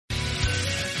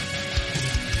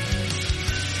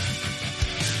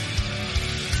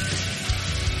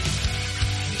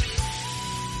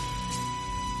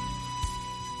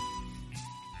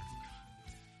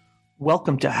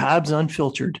Welcome to Habs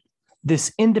Unfiltered.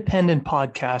 This independent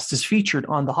podcast is featured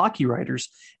on the Hockey Writers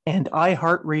and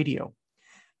iHeartRadio,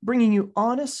 bringing you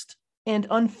honest and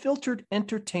unfiltered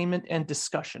entertainment and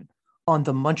discussion on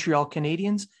the Montreal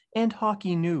Canadiens and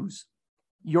hockey news.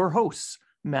 Your hosts,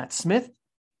 Matt Smith,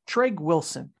 Treg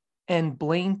Wilson, and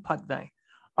Blaine Putney,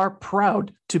 are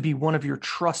proud to be one of your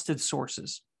trusted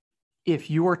sources.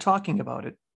 If you are talking about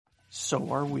it,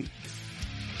 so are we.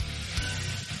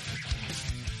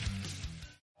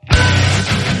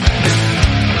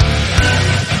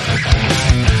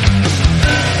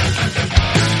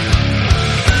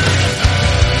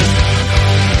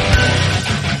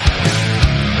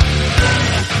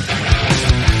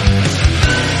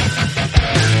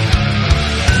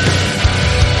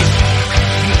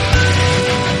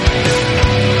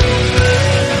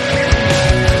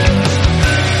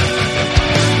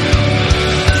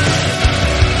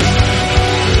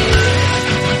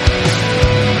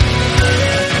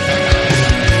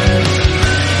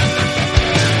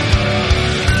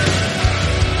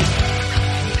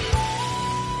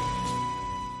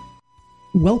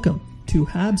 Welcome to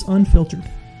Habs Unfiltered.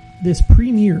 This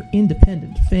premier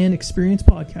independent fan experience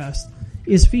podcast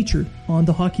is featured on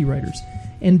the Hockey Writers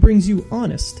and brings you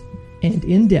honest and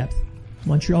in-depth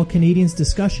Montreal Canadiens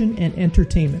discussion and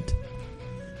entertainment.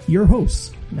 Your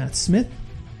hosts, Matt Smith,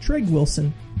 Treg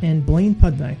Wilson, and Blaine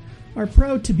Putney, are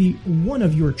proud to be one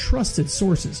of your trusted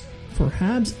sources for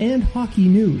Habs and hockey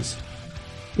news.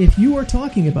 If you are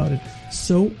talking about it,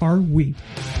 so are we.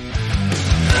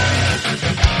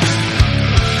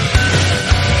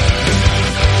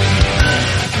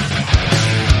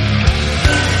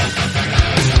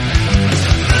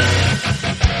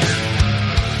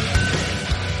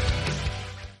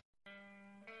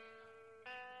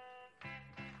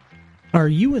 Are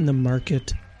you in the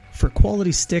market for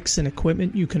quality sticks and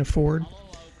equipment you can afford?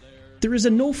 There is a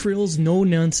no-frills,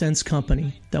 no-nonsense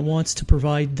company that wants to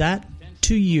provide that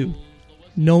to you.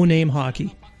 No Name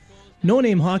Hockey. No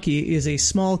Name Hockey is a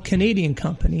small Canadian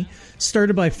company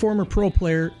started by former pro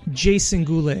player Jason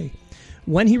Goulet.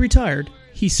 When he retired,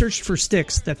 he searched for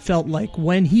sticks that felt like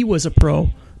when he was a pro,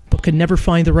 but could never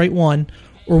find the right one,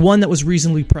 or one that was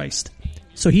reasonably priced.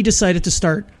 So he decided to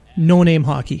start No Name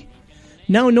Hockey.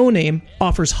 Now No Name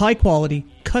offers high-quality,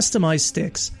 customized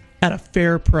sticks at a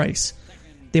fair price.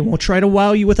 They won't try to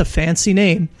wow you with a fancy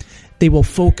name. They will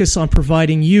focus on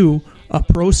providing you a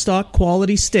pro stock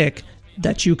quality stick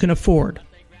that you can afford.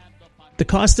 The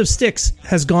cost of sticks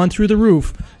has gone through the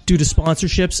roof due to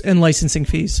sponsorships and licensing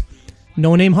fees.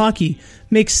 No Name Hockey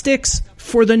makes sticks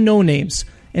for the no-names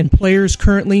and players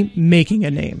currently making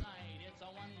a name.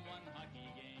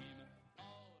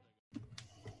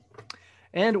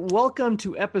 And welcome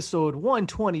to episode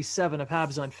 127 of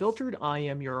Habs Unfiltered. I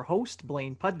am your host,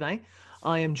 Blaine Putney.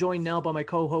 I am joined now by my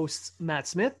co-hosts, Matt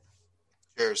Smith.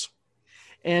 Cheers.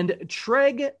 And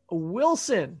Treg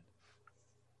Wilson.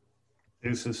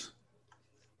 Deuces.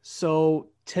 So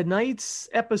tonight's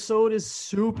episode is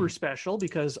super special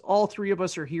because all three of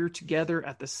us are here together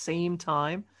at the same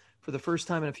time for the first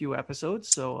time in a few episodes.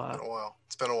 So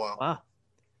It's been a while. Wow.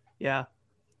 Yeah.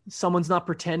 Someone's not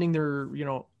pretending they're,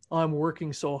 I'm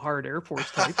working so hard Air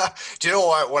Force type. Do you know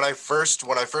what? When I first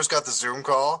got the Zoom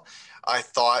call, I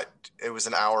thought it was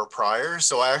an hour prior.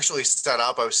 So I actually set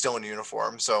up. I was still in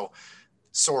uniform. So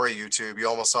sorry, YouTube. You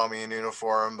almost saw me in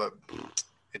uniform, but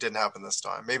it didn't happen this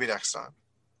time. Maybe next time.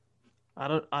 I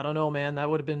don't know, man. That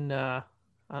would have been. I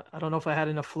don't know if I had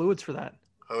enough fluids for that.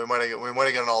 We might have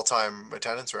got an all-time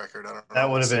attendance record. I don't know. That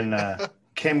would have been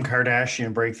Kim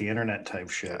Kardashian break the internet type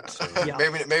shit. Yeah. So. Yeah.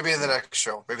 Maybe in the next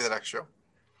show.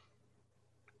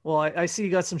 Well, I see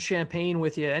you got some champagne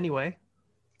with you anyway.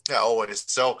 Yeah, always.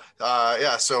 So,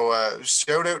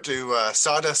 shout out to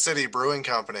Sawdust City Brewing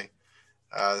Company.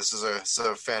 This is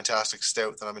a fantastic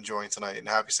stout that I'm enjoying tonight, and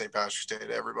happy St. Patrick's Day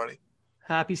to everybody.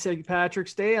 Happy St.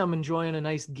 Patrick's Day. I'm enjoying a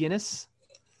nice Guinness.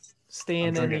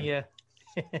 Staying in the...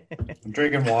 I'm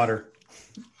drinking water.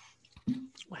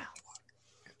 Wow.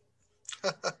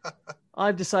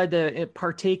 I've decided to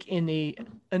partake in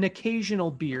an occasional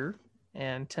beer.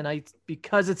 And tonight,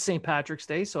 because it's St. Patrick's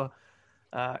Day, so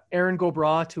Aaron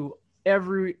Gobra to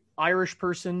every Irish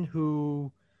person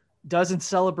who doesn't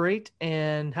celebrate,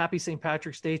 and happy St.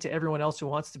 Patrick's Day to everyone else who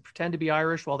wants to pretend to be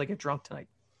Irish while they get drunk tonight.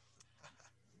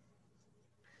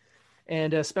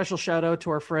 And a special shout out to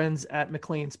our friends at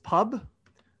McLean's Pub,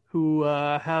 who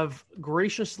have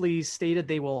graciously stated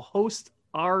they will host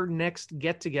our next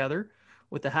get-together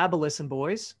with the Habalisten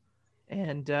boys.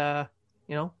 And,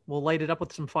 we'll light it up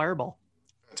with some Fireball.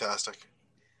 Fantastic.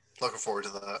 Looking forward to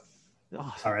that.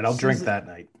 Oh, all right, I'll drink that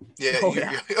night. Yeah,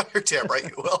 you're damn right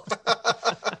you will.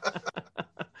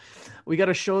 We got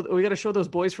to show those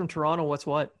boys from Toronto what's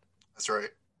what. That's right.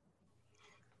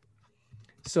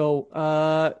 So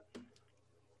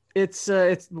it's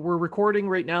we're recording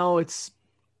right now. It's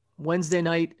Wednesday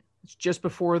night. It's just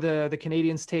before the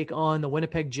Canadiens take on the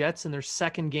Winnipeg Jets in their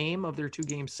second game of their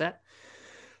 2-game set.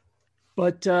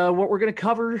 But what we're going to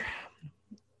cover,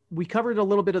 we covered a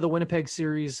little bit of the Winnipeg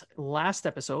series last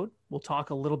episode. We'll talk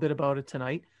a little bit about it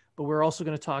tonight, but we're also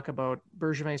going to talk about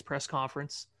Bergevin's press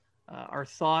conference, our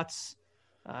thoughts,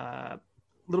 a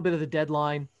little bit of the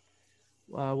deadline.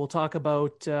 We'll talk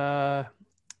about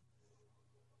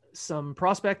some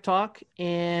prospect talk,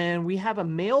 and we have a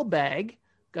mailbag.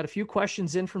 Got a few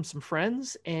questions in from some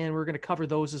friends, and we're going to cover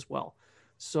those as well.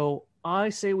 So I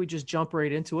say we just jump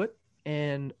right into it,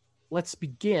 and let's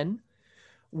begin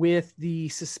with the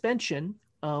suspension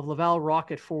of Laval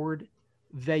Rocket forward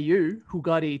Veilleux, who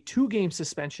got a 2-game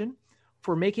suspension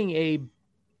for making a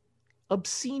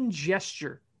obscene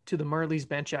gesture to the Marlies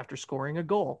bench after scoring a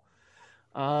goal.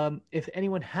 If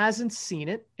anyone hasn't seen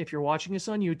it, if you're watching this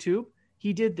on YouTube,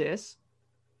 he did this.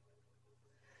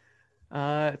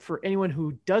 For anyone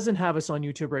who doesn't have us on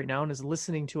YouTube right now and is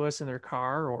listening to us in their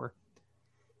car or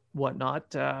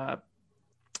whatnot,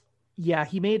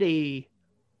 he made a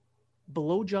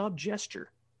blowjob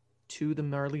gesture to the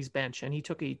Marlies bench, and he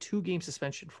took a 2-game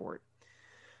suspension for it.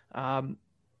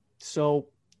 So,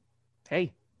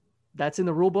 hey, that's in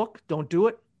the rule book. Don't do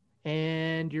it,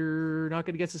 and you're not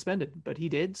going to get suspended. But he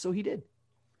did, so he did.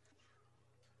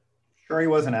 Sure, he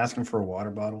wasn't asking for a water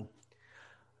bottle.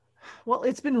 Well,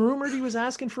 it's been rumored he was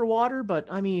asking for water, but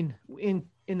I mean, in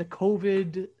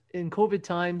COVID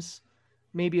times,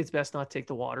 maybe it's best not take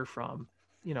the water from,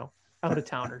 out of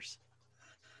towners.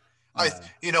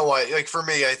 You know what? Like for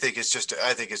me, I think it's just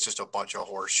a bunch of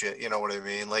horse shit. You know what I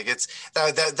mean? Like that's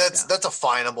a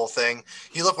finable thing.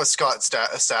 You look what Scott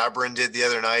Sabrin did the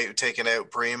other night, taking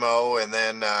out Primo, and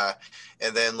then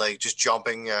like just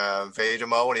jumping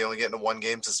Vedemo, and he only getting a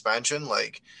 1-game suspension.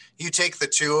 Like you take the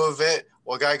 2 of it,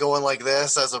 a guy going like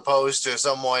this as opposed to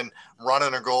someone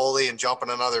running a goalie and jumping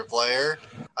another player.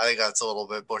 I think that's a little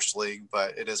bit bush league,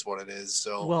 but it is what it is.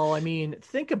 So, well, I mean,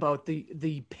 think about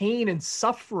the pain and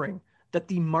suffering that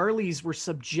the Marlies were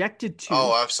subjected to.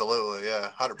 Oh, absolutely.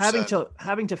 Yeah. 100%.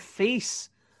 Having to face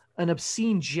an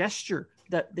obscene gesture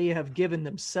that they have given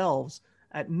themselves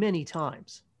at many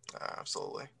times.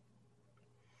 Absolutely.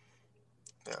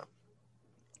 Yeah.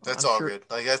 That's all good.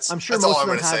 Like that's all I'm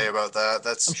going to say about that.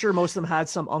 I'm sure most of them had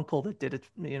some uncle that did it,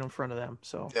 in front of them.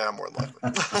 So yeah, more than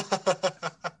likely.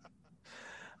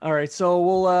 All right,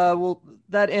 so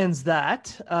that ends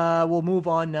that. We'll move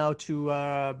on now to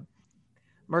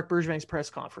Marc Bergevin's press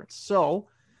conference. So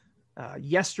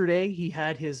yesterday he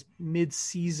had his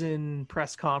mid-season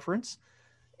press conference,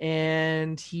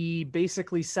 and he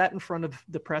basically sat in front of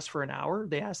the press for an hour.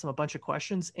 They asked him a bunch of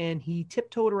questions, and he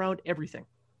tiptoed around everything,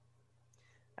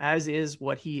 as is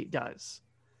what he does.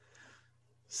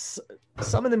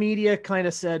 Some of the media kind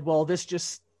of said, well, this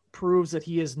just proves that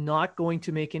he is not going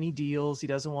to make any deals. He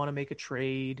doesn't want to make a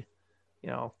trade,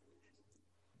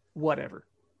 whatever.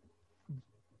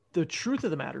 The truth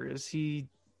of the matter is he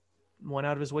went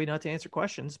out of his way not to answer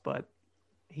questions, but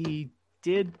he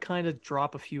did kind of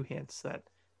drop a few hints that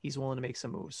he's willing to make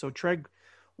some moves. So Treg,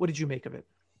 what did you make of it?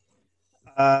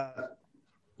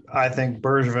 I think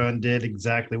Bergevin did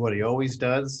exactly what he always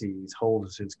does. He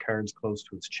holds his cards close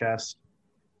to his chest.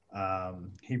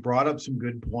 He brought up some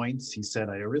good points. He said,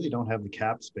 I really don't have the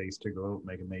cap space to go out and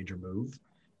make a major move.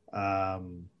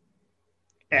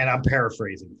 And I'm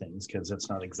paraphrasing things because that's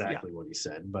not exactly what he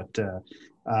said. But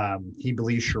he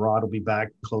believes Sherrod will be back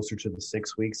closer to the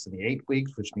 6 weeks than the 8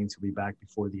 weeks, which means he'll be back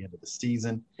before the end of the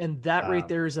season. And that right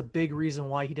there is a big reason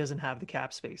why he doesn't have the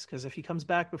cap space. Because if he comes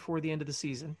back before the end of the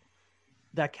season,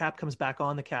 that cap comes back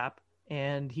on the cap,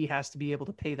 and he has to be able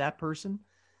to pay that person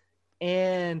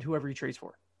and whoever he trades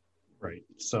for. Right.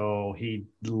 So he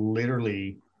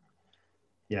literally,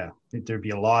 there'd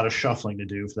be a lot of shuffling to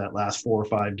do for that last 4 or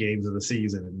 5 games of the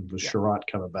season. And with Sherrod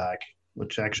coming back,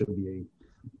 which actually would be,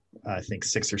 I think,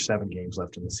 6 or 7 games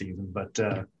left in the season. But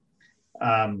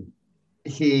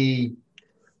he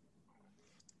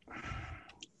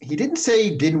didn't say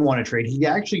he didn't want to trade. He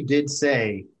actually did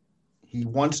say he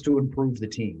wants to improve the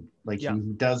team. He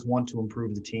does want to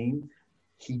improve the team.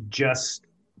 He just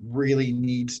really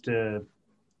needs to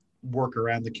work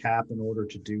around the cap in order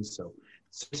to do so.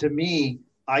 So to me,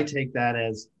 I take that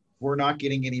as we're not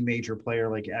getting any major player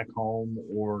like Ekholm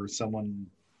or someone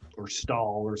or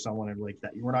Stahl or someone like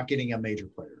that. We're not getting a major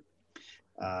player.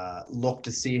 Look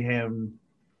to see him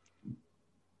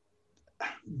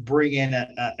bring in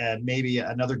a maybe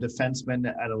another defenseman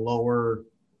at a lower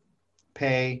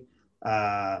pay.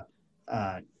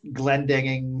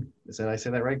 Glendenning. Did I say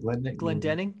that right?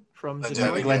 Glendenning from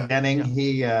Glendenning, Detroit. Glendenning.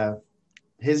 Yeah.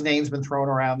 His name's been thrown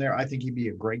around there. I think he'd be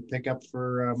a great pickup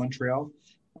for Montreal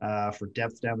for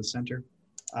depth down the center.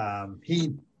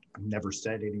 He never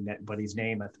said anybody's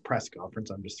name at the press conference.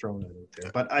 I'm just throwing it out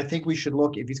there. But I think we should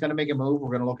look, if he's going to make a move, we're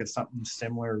going to look at something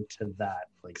similar to that,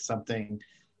 like something,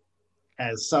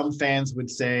 as some fans would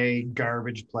say,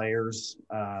 garbage players.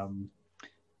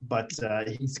 But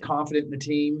he's confident in the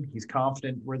team. He's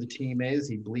confident where the team is.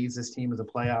 He believes this team is a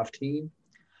playoff team.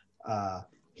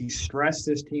 He stressed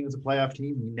this team as a playoff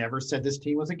team. He never said this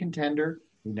team was a contender.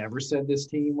 He never said this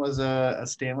team was a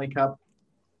Stanley Cup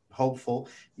hopeful.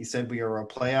 He said we are a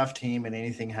playoff team and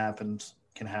anything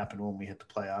can happen when we hit the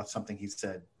playoffs, something he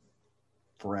said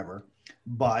forever.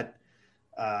 But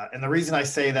and the reason I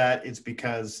say that is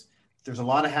because there's a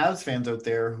lot of Habs fans out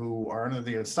there who are under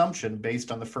the assumption,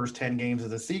 based on the first 10 games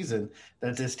of the season,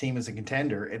 that this team is a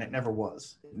contender, and it never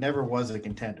was. It never was a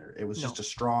contender. It was just a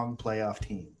strong playoff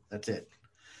team. That's it.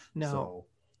 No.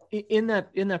 In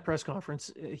that press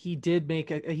conference, he did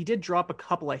drop a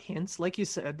couple of hints. Like you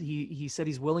said, he said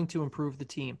he's willing to improve the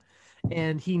team,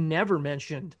 and he never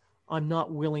mentioned I'm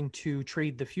not willing to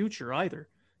trade the future either.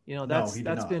 You know,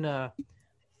 that's been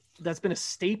a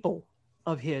staple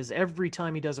of his. Every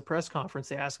time he does a press conference,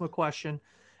 they ask him a question,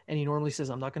 and he normally says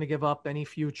I'm not going to give up any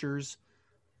futures,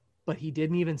 but he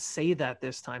didn't even say that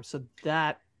this time. So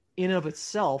that in of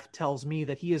itself tells me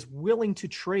that he is willing to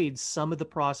trade some of the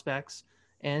prospects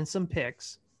and some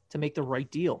picks to make the right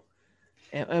deal.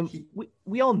 And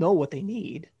we all know what they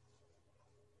need.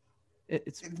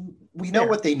 We know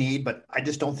what they need, but I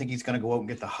just don't think he's going to go out and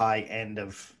get the high end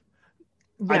of.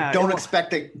 Yeah, I don't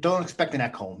expect it. Don't expect an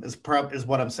Ekholm is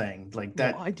what I'm saying. Like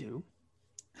that. No, I do.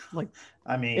 Like,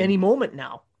 I mean, any moment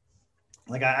now.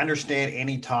 Like, I understand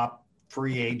any top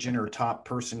free agent or top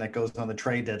person that goes on the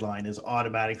trade deadline is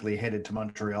automatically headed to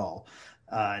Montreal.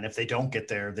 And if they don't get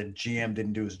there, then GM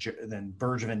didn't do then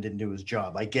Bergevin didn't do his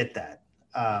job. I get that.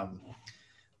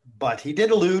 But he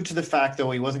did allude to the fact, though,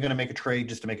 he wasn't going to make a trade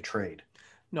just to make a trade.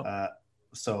 No.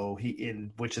 So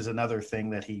which is another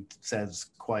thing that he says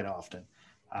quite often.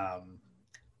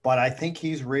 But I think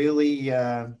he's really,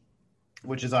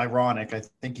 which is ironic. I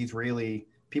think he's really,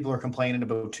 people are complaining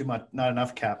about too much, not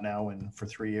enough cap now. And for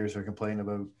 3 years, they're complaining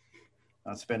about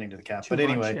not spending to the cap. But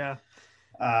anyway,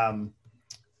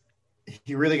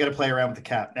 you really got to play around with the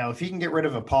cap. Now, if he can get rid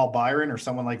of a Paul Byron or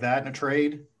someone like that in a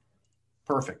trade,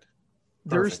 perfect.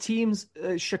 There's teams,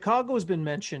 Chicago has been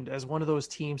mentioned as one of those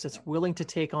teams that's willing to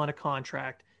take on a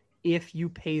contract if you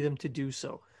pay them to do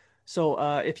so. So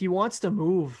if he wants to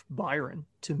move Byron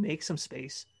to make some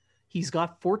space, he's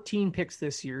got 14 picks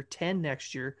this year, 10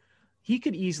 next year. He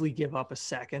could easily give up a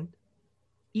second,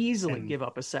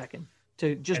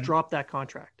 to just drop that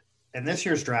contract. And this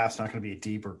year's draft's not going to be a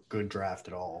deep or good draft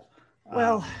at all.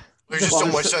 Well, there's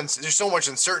so much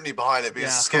uncertainty behind it because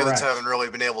the scouts haven't really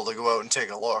been able to go out and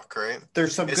take a look, right?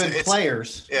 There's some good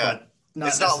players. Yeah. But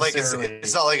it's not like it's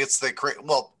the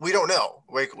well, we don't know.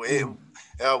 Like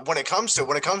when it comes to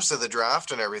the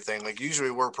draft and everything, like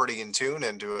usually we're pretty in tune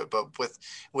into it, but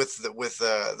with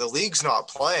the league's not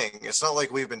playing, it's not like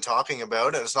we've been talking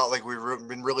about it. It's not like we've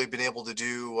really been able to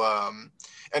do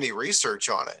any research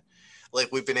on it.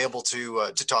 Like we've been able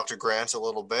to talk to Grant a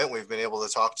little bit. We've been able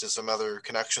to talk to some other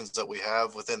connections that we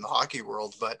have within the hockey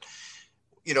world, but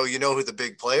you know who the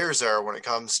big players are when it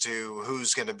comes to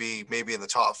who's going to be maybe in the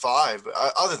top five. But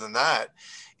other than that,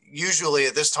 usually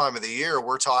at this time of the year,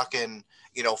 we're talking,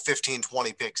 15,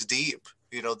 20 picks deep.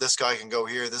 This guy can go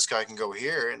here, this guy can go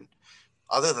here. And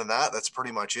other than that, that's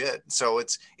pretty much it. So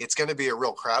it's going to be a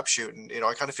real crapshoot. And,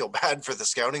 I kind of feel bad for the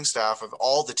scouting staff of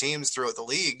all the teams throughout the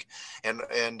league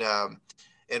and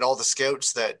all the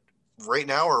scouts that right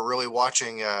now are really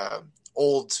watching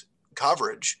old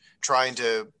coverage, trying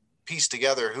to piece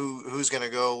together who's going to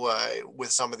go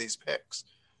with some of these picks.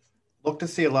 Look to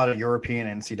see a lot of European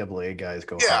NCAA guys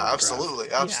go. Yeah, absolutely.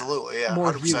 Yeah,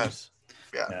 100%.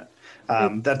 Yeah.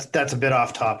 That's a bit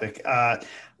off topic.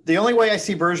 The only way I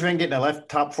see Bergevin getting a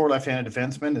top four left-handed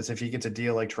defenseman is if he gets a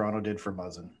deal like Toronto did for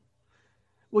Muzzin.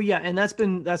 Well, yeah, and that's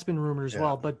been rumored as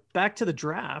well. But back to the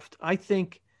draft, I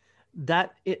think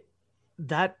that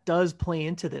does play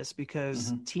into this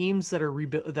because teams that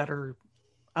are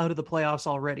out of the playoffs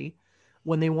already,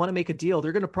 when they want to make a deal,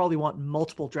 they're going to probably want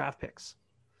multiple draft picks.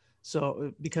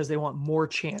 So because they want more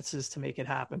chances to make it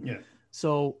happen. Yeah.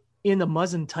 So in the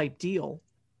Muzzin type deal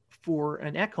for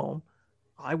an Ekholm,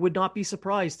 I would not be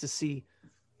surprised to see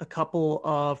a couple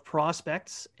of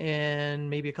prospects and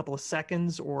maybe a couple of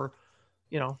seconds or,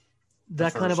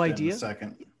 that kind of idea.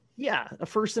 Second. Yeah. A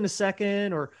first and a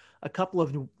second or a couple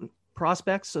of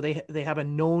prospects, so they have a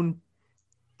known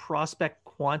prospect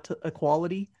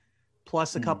quality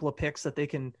plus a couple of picks that they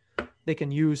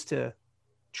can use to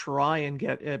try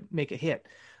and make a hit.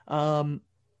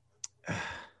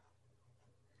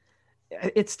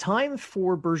 It's time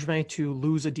for Bergevin to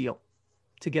lose a deal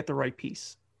to get the right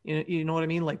piece. You know what I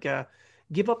mean? Like,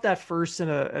 give up that first and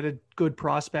a good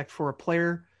prospect for a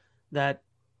player that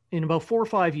in about 4 or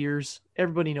 5 years,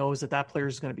 everybody knows that player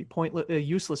is going to be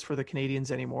useless for the Canadians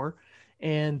anymore.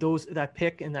 And that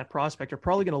pick and that prospect are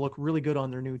probably going to look really good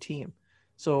on their new team.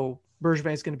 So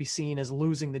Bergevin is going to be seen as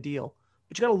losing the deal,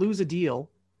 but you got to lose a deal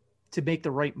to make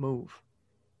the right move.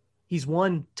 He's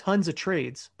won tons of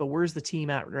trades, but where's the team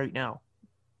at right now?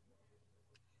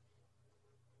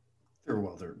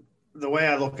 The way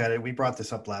I look at it, we brought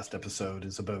this up last episode,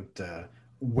 is about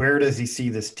where does he see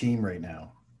this team right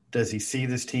now? Does he see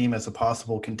this team as a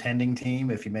possible contending team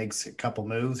if he makes a couple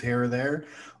moves here or there?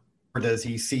 Or does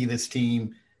he see this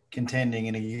team contending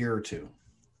in a year or two?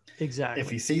 Exactly. If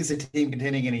he sees the team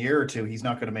contending in a year or two, he's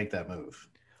not going to make that move.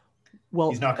 Well,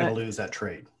 he's not going to lose that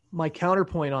trade. My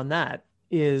counterpoint on that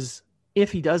is,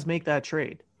 if he does make that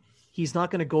trade, he's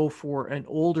not going to go for an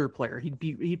older player.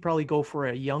 He'd probably go for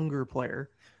a younger player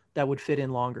that would fit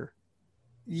in longer.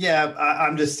 Yeah,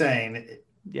 I'm just saying.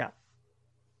 Yeah.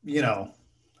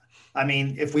 I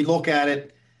mean, if we look at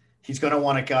it, he's going to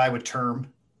want a guy with term,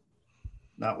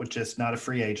 not a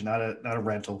free agent, not a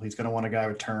rental. He's going to want a guy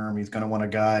with term. He's going to want a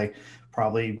guy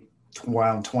probably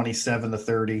around 27 to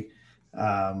 30.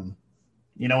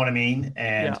 You know what I mean?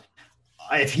 And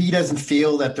if he doesn't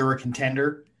feel that they're a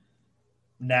contender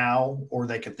now, or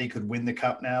they could win the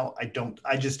cup now,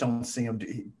 I just don't see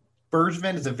him.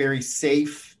 Bergevin is a very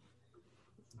safe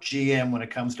GM when it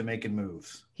comes to making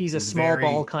moves. He's a small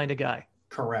ball kind of guy.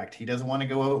 Correct. He doesn't want to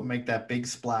go out and make that big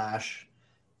splash.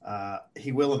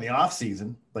 He will in the off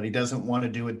season, but he doesn't want to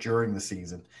do it during the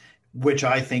season, which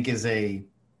I think is a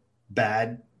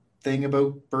bad thing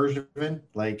about Bergevin.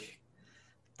 Like,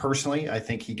 personally, I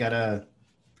think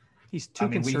he's too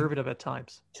conservative at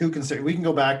times. Too conservative. We can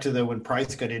go back to when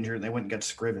Price got injured and they went and got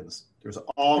Scrivens. There's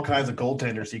all kinds of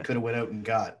goaltenders he could have went out and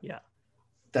got. Yeah.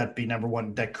 That'd be number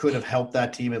one. That could have helped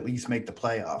that team at least make the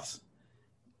playoffs.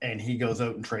 And he goes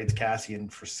out and trades Cassian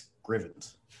for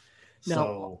Scrivens.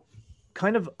 Now,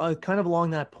 kind of along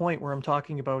that point where I'm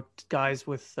talking about guys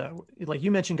with, like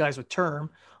you mentioned, guys with term.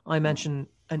 I mentioned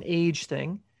an age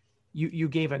thing. You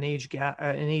gave an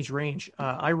age range.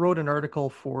 I wrote an article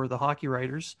for the Hockey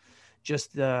Writers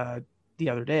just the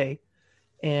other day,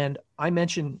 and I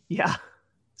mentioned,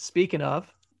 speaking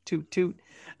of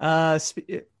I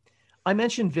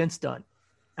mentioned Vince Dunn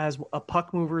as a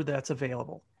puck mover that's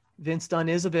available. Vince Dunn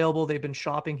is available. They've been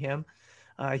shopping him.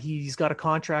 He's got a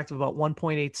contract of about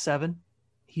 1.87.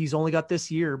 He's only got this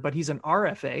year, but he's an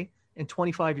RFA and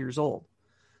 25 years old.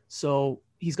 So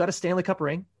he's got a Stanley Cup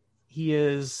ring. He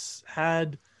has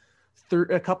had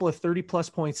a couple of 30-plus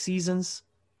point seasons.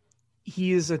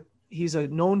 He's a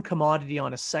known commodity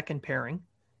on a second pairing,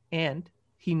 and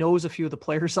he knows a few of the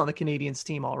players on the Canadiens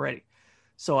team already.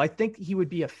 So I think he would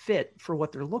be a fit for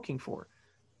what they're looking for.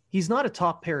 He's not a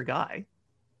top pair guy,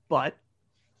 but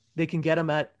they can get him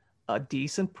at a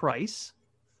decent price,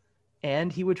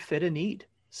 and he would fit a need.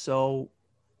 So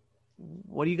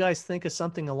what do you guys think of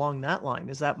something along that line?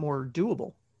 Is that more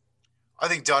doable? I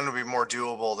think Dunn would be more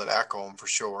doable than Ekholm for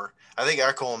sure. I think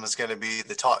Ekholm is going to be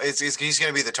the top. He's going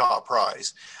to be the top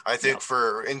prize. I think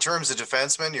in terms of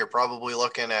defensemen, you're probably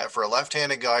looking at, for a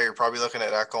left-handed guy, you're probably looking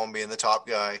at Ekholm being the top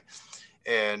guy.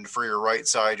 And for your right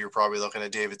side, you're probably looking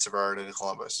at David Savard in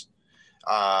Columbus.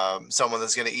 Someone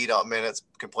that's going to eat up minutes,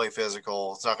 can play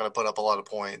physical. It's not going to put up a lot of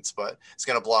points, but it's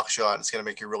going to block shot. And it's going to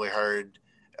make you really hard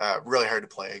to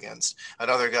play against.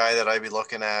 Another guy that I'd be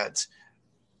looking at,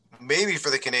 maybe for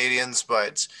the Canadiens,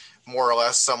 but more or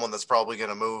less someone that's probably going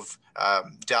to move.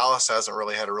 Dallas hasn't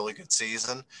really had a really good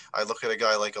season. I look at a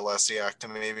guy like Alesiak to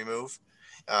maybe move.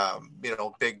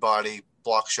 Big body,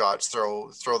 block shots, throw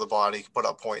the body, put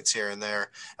up points here and there.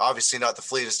 Obviously not the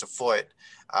fleetest of foot,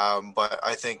 but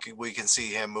I think we can see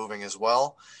him moving as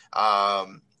well.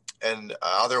 And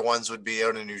other ones would be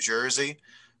out in New Jersey.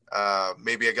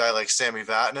 Maybe a guy like Sami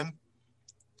Vatanen,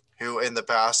 who in the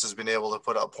past has been able to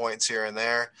put up points here and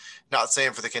there. Not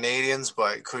saying for the Canadiens,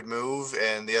 but could move.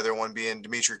 And the other one being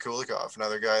Dmitry Kulikov,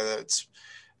 another guy that's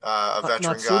a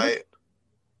veteran guy.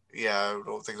 Yeah, I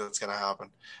don't think that's going to happen.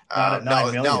 Not at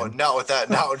 $9 million. Not with that.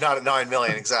 Not at $9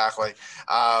 million exactly.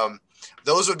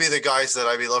 Those would be the guys that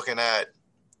I'd be looking at.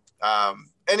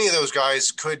 Any of those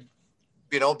guys could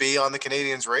be on the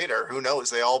Canadians' radar. Who knows?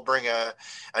 They all bring a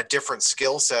different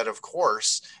skill set, of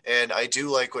course. And I do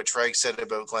like what Treg said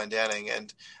about Glendening.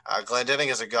 And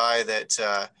Glendening is a guy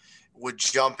that would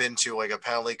jump into like a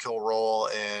penalty kill role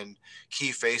and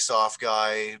key face-off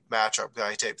guy, matchup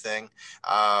guy type thing.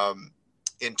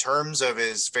 In terms of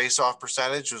his face-off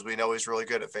percentage, as we know he's really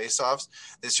good at face-offs,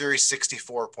 this year he's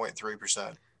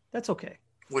 64.3%. That's okay.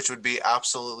 Which would be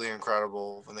absolutely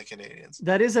incredible from the Canadians.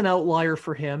 That is an outlier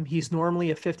for him. He's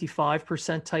normally a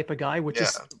 55% type of guy, which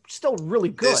is still really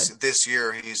good. This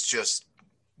year, he's just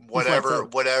whatever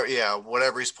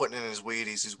he's putting in his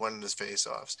Wheaties, he's winning his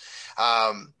face-offs.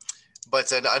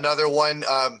 But another one,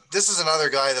 this is another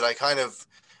guy that I kind of,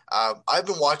 I've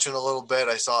been watching a little bit.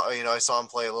 I saw him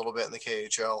play a little bit in the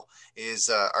KHL, is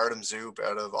Artem Zub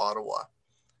out of Ottawa.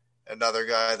 Another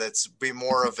guy that's be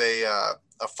more of a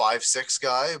 5'6"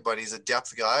 guy, but he's a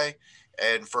depth guy.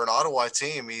 And for an Ottawa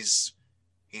team, he's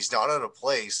not out of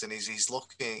place, and he's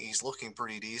looking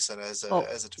pretty decent as a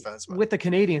defenseman. With the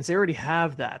Canadians, they already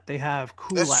have that. They have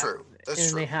Kulak. That's true.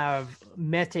 And they have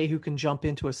Mete, who can jump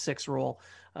into a 6 role.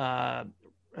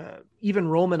 Even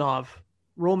Romanov.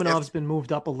 Romanov's been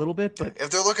moved up a little bit, but if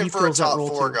they're looking for a top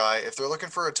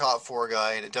 4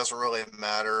 guy, and it doesn't really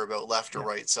matter about left or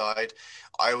right side,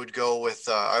 I would go with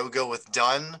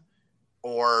Dunn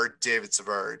or David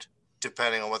Savard,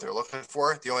 depending on what they're looking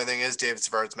for. The only thing is David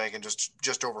Savard's making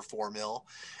just over $4 million.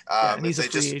 And he's a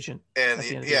free agent. And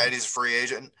he's a free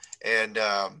agent. And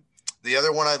the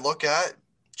other one I'd look at,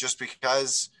 just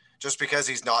because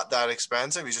he's not that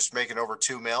expensive, he's just making over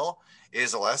 $2 million,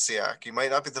 is Alesiak. He might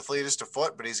not be the fleetest of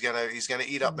foot, but he's gonna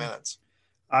eat up minutes.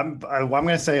 I'm going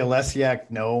to say Alesiak.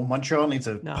 No, Montreal needs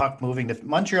puck-moving.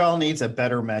 Montreal needs a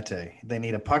better Mete. They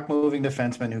need a puck-moving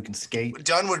defenseman who can skate.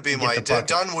 Dunn would be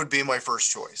my first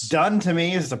choice. Dunn to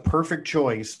me is the perfect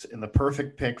choice and the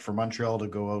perfect pick for Montreal to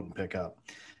go out and pick up.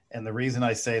 And the reason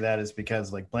I say that is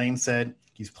because, like Blaine said,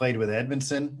 he's played with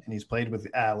Edmondson and he's played with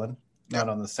Allen. Not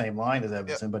on the same line as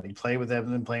Edmondson, but he played with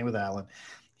Edmondson, playing with Allen.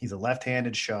 He's a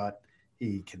left-handed shot.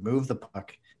 He can move the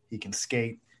puck. He can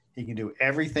skate. He can do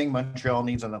everything Montreal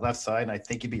needs on the left side, and I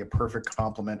think he'd be a perfect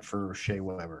complement for Shea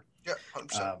Weber. Yeah,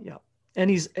 100%. And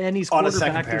he's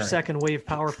quarterback their second wave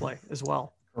power play as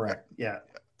well. Correct. Yeah.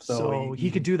 So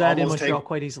he could do that in Montreal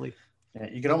quite easily. Yeah,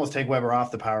 you could almost take Weber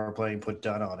off the power play and put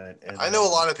Dunn on it. And, I know a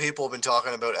lot of people have been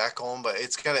talking about Ekholm, but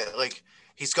it's kind of like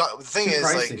he's got the thing is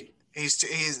pricey. Like he's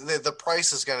the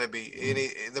price is going to be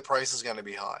the price is going to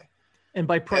be high. And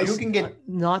by price, who can get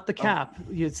not the cap?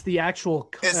 It's the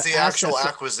actual. It's the actual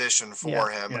acquisition for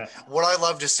him. Yeah. Would I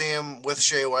love to see him with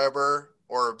Shea Weber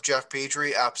or Jeff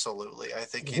Petrie? Absolutely. I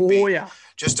think he'd be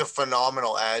just a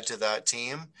phenomenal add to that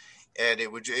team, and it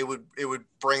would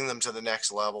bring them to the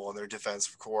next level in their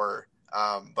defensive core.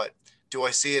 But do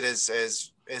I see it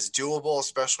as doable,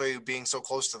 especially being so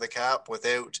close to the cap,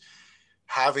 without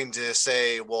having to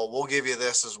say, well, we'll give you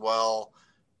this as well,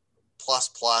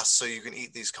 plus so you can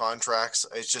eat these contracts?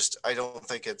 It's just I just don't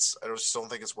think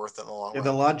it's worth it in the long run.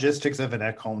 The logistics of an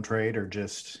Ekholm trade are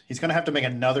just he's going to have to make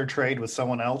another trade with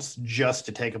someone else just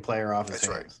to take a player off his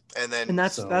hands. Right. And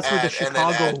that's where the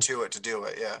Chicago add to it to do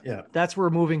it. Yeah. That's where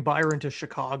moving Byron to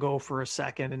Chicago for a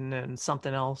second and then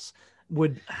something else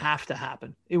would have to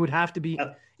happen. It would have to be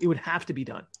done.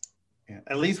 Yeah.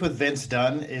 At least with Vince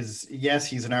Dunn is yes,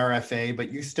 he's an RFA,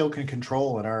 but you still can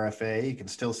control an RFA. You can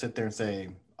still sit there and say,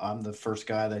 I'm the first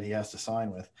guy that he has to sign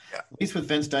with. Yeah. At least with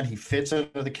Vince Dunn, he fits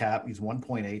under the cap. He's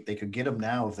 1.8. They could get him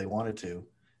now if they wanted to,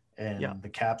 and the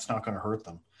cap's not going to hurt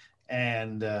them.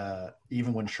 And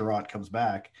even when Sherratt comes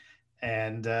back,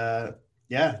 and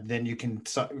then you can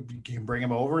bring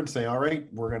him over and say, all right,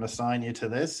 we're going to sign you to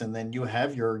this, and then you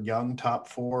have your young top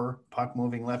 4 puck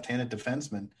moving left-handed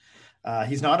defenseman.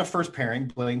 He's not a first pairing.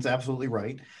 Blaine's absolutely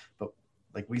right, but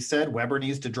like we said, Weber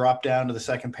needs to drop down to the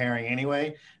second pairing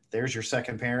anyway. There's your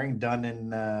second pairing, Dunn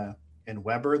and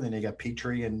Weber. Then you got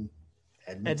Petrie and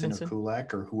Edmondson or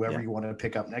Kulak or whoever you want to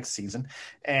pick up next season.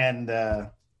 And,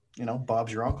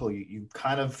 Bob's your uncle. You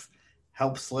kind of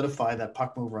help solidify that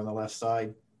puck mover on the left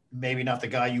side. Maybe not the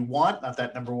guy you want, not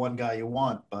that number 1 guy you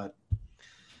want, but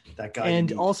that guy.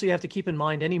 And also you have to keep in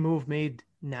mind any move made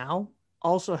now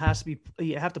also has to be,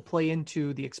 you have to play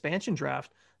into the expansion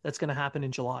draft that's going to happen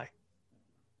in July.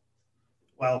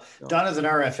 Well, Dunn as an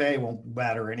RFA won't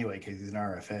matter anyway because he's an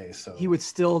RFA. So he would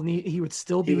still be able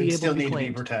to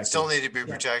be protected. Still need to be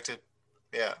protected.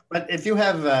 Yeah. But if you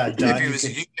have Dunn,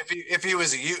 if he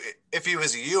was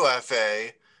a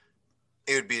UFA,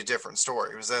 it would be a different story.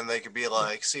 Because then they could be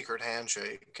like secret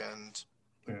handshake and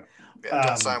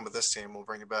don't sign with this team, we'll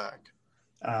bring you back.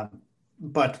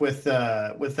 But with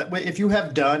if you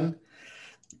have Dunn,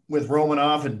 with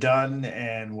Romanov and Dunn,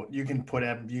 and what you can put,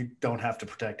 you don't have to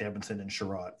protect Edmondson and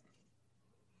Sherratt.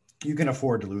 You can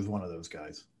afford to lose one of those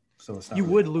guys. So it's not. You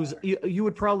really would lose. You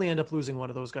would probably end up losing one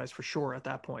of those guys for sure at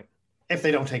that point. If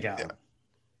they don't take Allen. Yeah.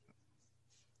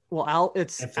 Well,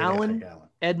 it's Allen,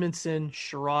 Edmondson,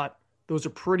 Sherratt. Those are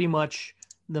pretty much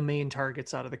the main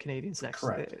targets out of the Canadians next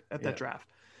at that draft.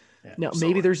 Yeah. Now,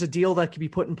 maybe there's a deal that could be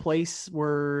put in place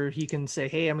where he can say,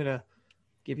 hey, I'm going to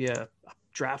give you a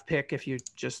draft pick if you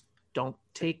just don't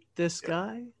take this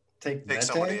guy. Take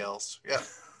somebody else. Yeah.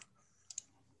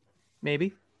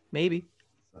 Maybe.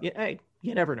 Yeah, hey,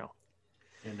 you never know.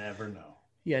 You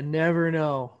never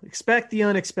know. Expect the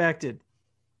unexpected.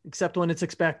 Except when it's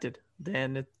expected.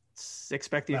 Then it's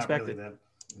expect the expected. Really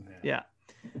yeah.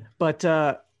 But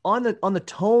on the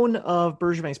tone of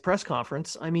Bergevin's press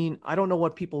conference, I mean, I don't know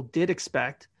what people did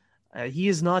expect. He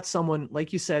is not someone,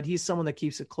 like you said, he's someone that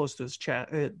keeps it close to his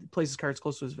chest, plays his cards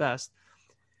close to his vest.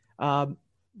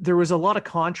 There was a lot of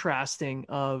contrasting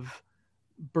of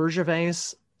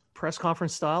Bergevin's press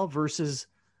conference style versus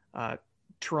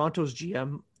Toronto's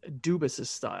GM Dubas's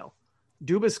style.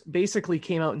 Dubas basically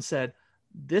came out and said,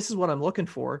 "This is what I'm looking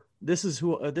for. This is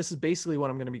basically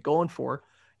what I'm going to be going for."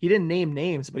 He didn't name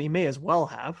names, but he may as well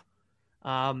have.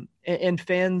 And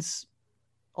fans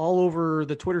all over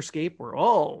the Twitter scape were,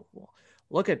 "Oh,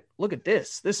 look at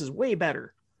this. This is way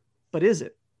better." But is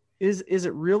it? Is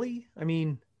it really? I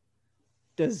mean,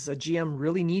 does a GM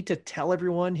really need to tell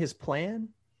everyone his plan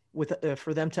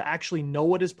for them to actually know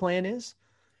what his plan is?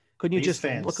 Couldn't you just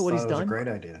look at what he's done? It was a great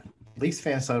idea. Leafs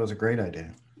fans thought it was a great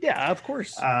idea. Yeah, of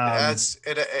course. It adds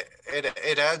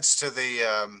to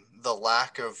the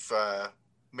lack of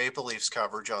Maple Leafs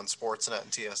coverage on Sportsnet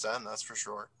and TSN. That's for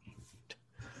sure.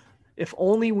 If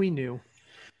only we knew.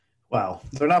 Well,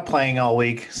 they're not playing all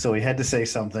week, so we had to say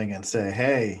something and say,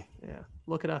 "Hey, yeah,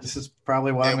 look at us." This is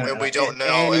probably what I'm going to." And we don't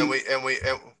know, and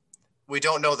we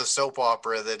don't know the soap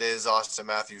opera that is Austin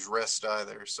Matthews' wrist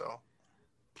either. So.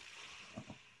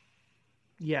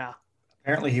 Yeah.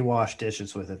 Apparently, he washed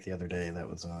dishes with it the other day. That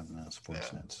was on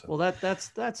Sportsnet. Yeah. So. Well, that's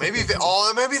maybe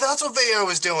maybe that's what Veo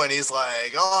was doing. He's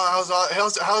like, "Oh,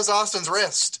 how's Austin's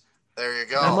wrist?" There you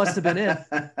go. That must have been it.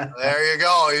 There you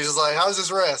go. He's just like, "How's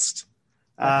his wrist?"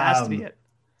 That has to be it.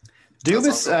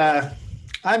 Dubas,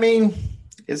 I mean,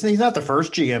 he's not the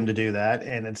first GM to do that,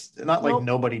 and it's not like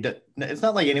it's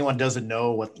not like anyone doesn't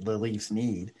know what the Leafs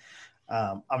need.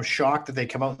 I'm shocked that they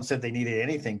come out and said they needed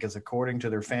anything because, according to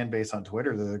their fan base on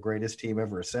Twitter, they're the greatest team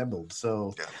ever assembled.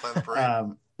 So,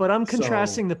 but I'm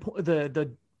contrasting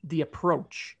the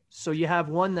approach. So you have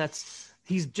one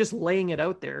he's just laying it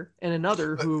out there, and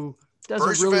another who doesn't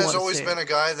really want to. Bergevin's always been a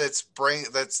guy that's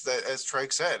as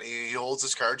Treg said, he holds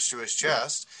his cards to his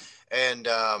chest, and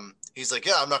he's like,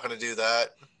 "Yeah, I'm not going to do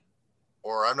that."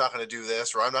 Or I'm not going to do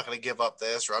this, or I'm not going to give up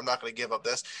this, or I'm not going to give up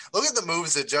this. Look at the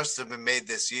moves that just have been made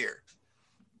this year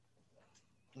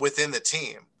within the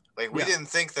team. Like, we didn't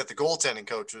think that the goaltending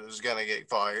coach was going to get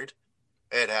fired.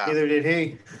 It happened. Neither did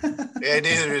he. Yeah,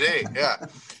 neither did he. Yeah.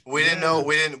 We didn't know.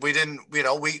 We didn't,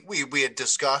 we had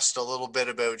discussed a little bit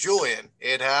about Julian.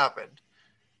 It happened.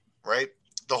 Right.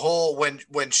 The whole,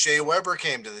 when Shea Weber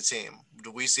came to the team,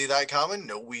 did we see that coming?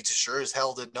 No, we sure as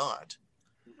hell did not.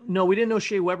 No, we didn't know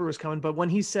Shea Weber was coming, but when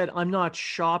he said, "I'm not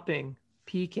shopping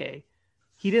PK,"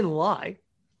 he didn't lie.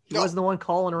 He wasn't the one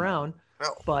calling around,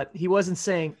 but he wasn't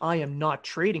saying, "I am not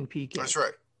trading PK." That's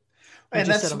right. And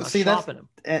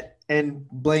and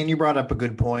Blaine, you brought up a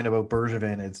good point about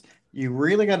Bergevin. It's you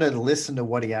really got to listen to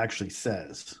what he actually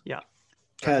says. Yeah.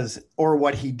 Or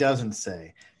what he doesn't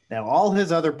say. Now, all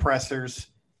his other pressers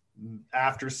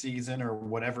after season or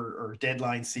whatever, or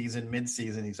deadline season,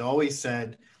 mid-season, he's always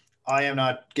said, "I am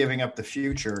not giving up the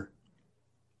future.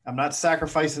 I'm not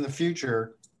sacrificing the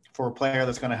future for a player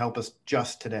that's going to help us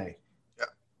just today." Yeah.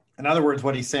 In other words,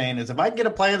 what he's saying is, if I can get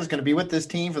a player that's going to be with this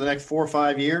team for the next 4 or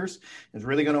 5 years, is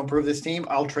really going to improve this team,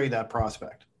 I'll trade that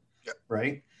prospect. Yeah.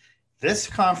 Right? This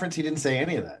conference, he didn't say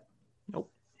any of that.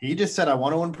 Nope. He just said, "I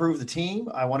want to improve the team.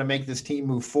 I want to make this team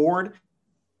move forward."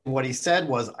 What he said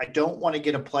was, "I don't want to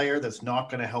get a player that's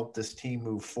not going to help this team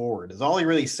move forward," is all he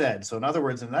really said. So in other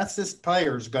words, unless this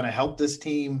player is going to help this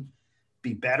team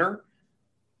be better,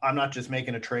 I'm not just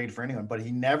making a trade for anyone. But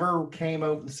he never came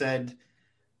out and said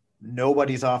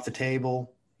nobody's off the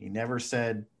table. He never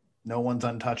said no one's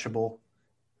untouchable.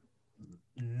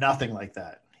 Nothing like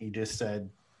that. He just said,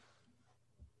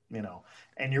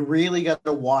 and you really got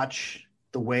to watch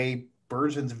the way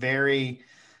Bergevin's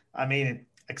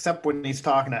except when he's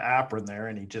talking to Apron there,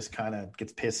 and he just kind of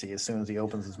gets pissy as soon as he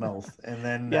opens his mouth. And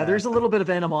then there's a little bit of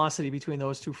animosity between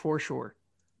those two for sure.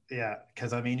 Yeah,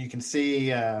 because I mean, you can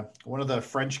see one of the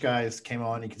French guys came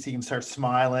on. You can see him start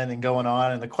smiling and going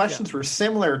on, and the questions were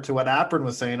similar to what Apron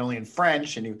was saying, only in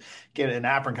French. And you get an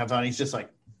Apron comes on, he's just like,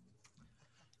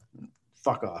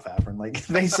 "Fuck off, Apron!" Like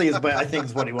basically, I think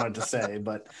is what he wanted to say,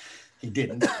 but he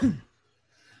didn't.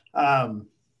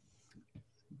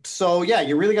 So yeah,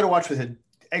 you really got to watch with it.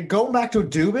 And going back to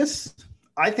Dubas,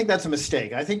 I think that's a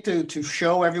mistake. I think to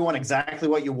show everyone exactly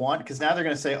what you want, because now they're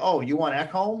going to say, "Oh, you want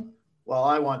Ekholm? Well,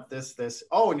 I want this.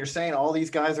 Oh, and you're saying all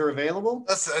these guys are available?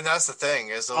 That's the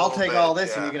thing. I'll take all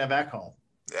this, and you can have Ekholm.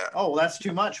 Yeah. Oh, well, that's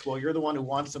too much. Well, you're the one who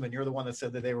wants them, and you're the one that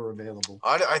said that they were available.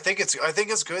 I think it's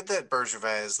good that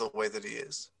Bergevin is the way that he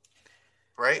is.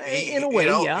 Right? In a way,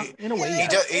 yeah. And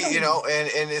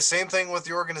the same thing with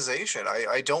the organization.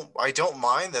 I don't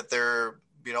mind that they're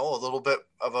a little bit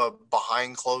of a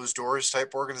behind closed doors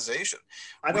type organization.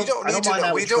 We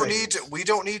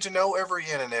don't need to know every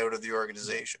in and out of the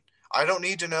organization. I don't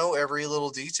need to know every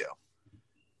little detail.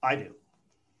 I do.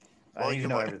 Well, I need to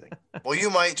know everything. Well, you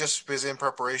might just be in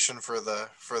preparation for the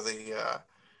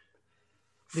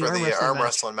arm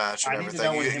wrestling match and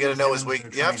everything. You got to know his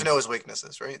weak. You have to know his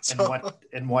weaknesses, right? So.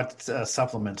 And what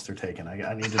supplements they're taking.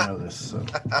 I need to know this. So.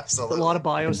 Absolutely. A lot of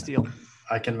BioSteel.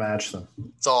 I can match them.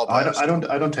 It's all BioSteel.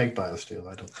 I don't take BioSteel.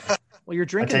 I don't. Well, you're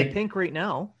drinking the pink right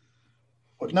now.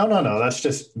 No. That's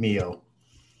just Mio.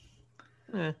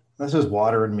 This is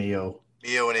water and Mio.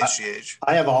 Mio and HGH.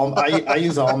 I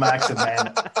use Almax and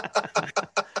Man.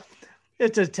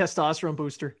 It's a testosterone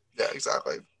booster. Yeah,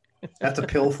 exactly. That's a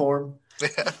pill form.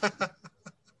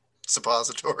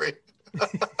 Suppository.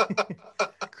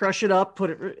 Crush it up,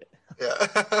 put it. Yeah.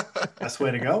 Best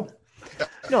way to go.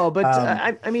 No, but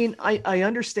I mean, I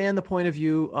understand the point of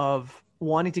view of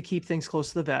wanting to keep things close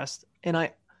to the vest, and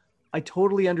I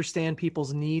totally understand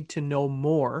people's need to know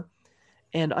more,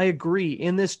 and I agree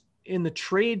in the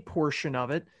trade portion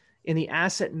of it, in the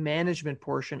asset management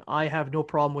portion, I have no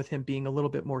problem with him being a little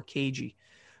bit more cagey,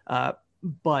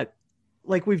 but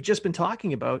like we've just been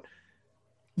talking about,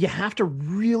 you have to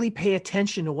really pay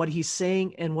attention to what he's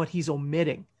saying and what he's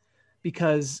omitting,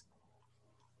 because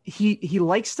he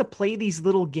likes to play these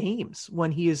little games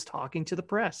when he is talking to the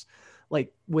press,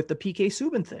 like with the PK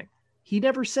Subban thing. He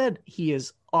never said he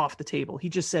is off the table. He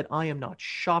just said, I am not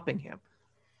shopping him,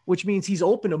 which means he's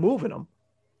open to moving him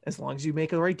as long as you make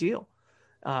the right deal.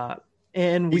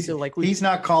 And he's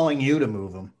not calling you to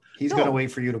move him. He's going to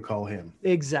wait for you to call him.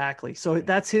 Exactly. So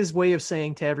that's his way of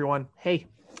saying to everyone, hey,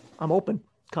 I'm open.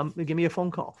 Come give me a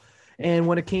phone call. And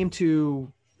when it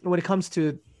comes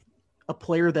to a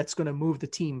player that's going to move the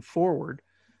team forward,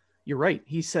 you're right.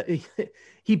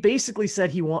 He basically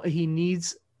said he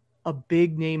needs a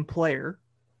big name player.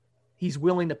 He's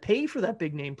willing to pay for that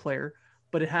big name player,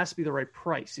 but it has to be the right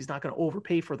price. He's not going to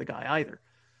overpay for the guy either.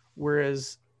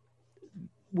 Whereas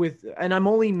and I'm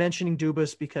only mentioning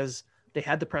Dubas because they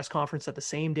had the press conference at the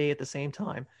same day at the same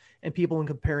time, and people have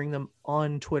been comparing them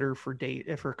on Twitter for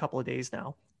a couple of days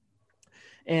now.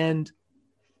 And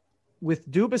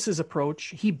with Dubas's approach,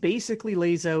 he basically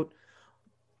lays out,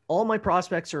 all my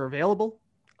prospects are available.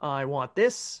 I want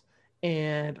this,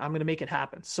 and I'm going to make it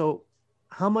happen. So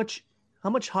how much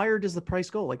higher does the price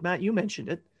go? Like Matt, you mentioned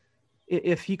it.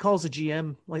 If he calls a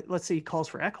GM, like let's say he calls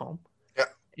for Ekholm,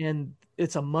 and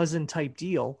it's a Muzzin type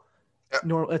deal,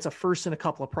 it's a first and a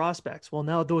couple of prospects. Well,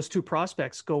 now those two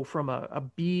prospects go from a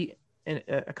B and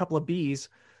a couple of Bs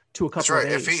to a couple of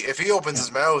A's. If he opens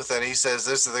his mouth and he says,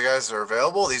 "This are the guys that are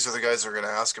available. These are the guys they're going to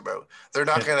ask about." They're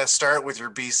not going to start with your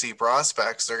BC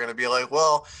prospects. They're going to be like,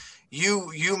 "Well,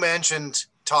 you mentioned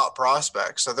top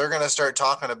prospects," so they're going to start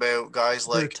talking about guys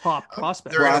like their top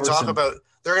prospects.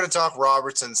 They're going to talk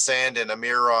Robertson, Sandin,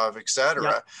 Amirov, etc.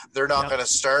 Yep. They're not going to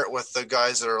start with the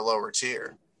guys that are lower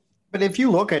tier. But if you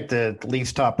look at the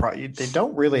Leafs top they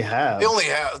don't really have. They only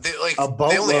have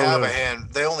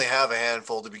a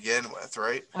handful to begin with,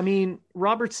 right? I mean,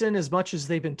 Robertson, as much as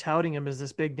they've been touting him as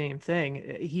this big name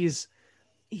thing, he's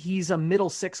a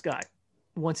middle six guy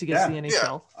once he gets to the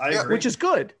NHL, which is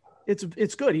good.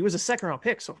 It's good. He was a second round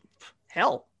pick, so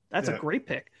hell, that's a great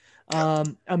pick.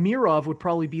 Amirov would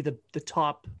probably be the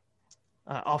top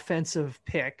offensive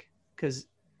pick because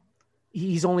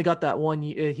he's only got that one.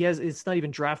 It's not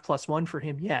even draft +1 for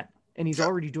him yet, and he's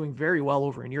already doing very well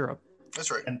over in Europe.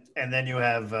 That's right. And then you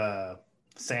have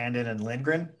Sandin and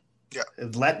Lindgren. Yeah,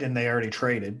 Letton they already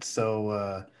traded.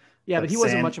 So but he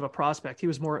wasn't much of a prospect. He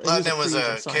was more. Letton was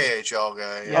a KHL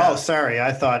guy. Yeah. Oh, sorry.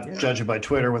 I thought judging by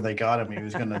Twitter when they got him, he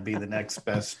was going to be the next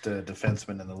best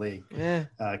defenseman in the league. Yeah,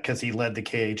 because he led the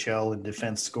KHL in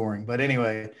defense scoring. But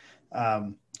anyway,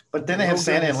 but then they have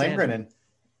Sandin and Lindgren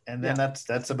and then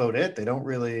that's about it. They don't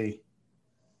really.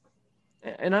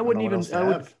 And I wouldn't even.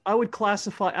 I would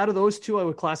classify out of those two. I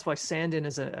would classify Sandin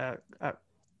as a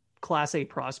Class A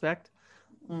prospect.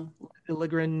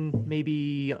 Liljegren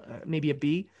maybe a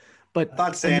B, but I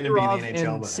thought Sandin being in the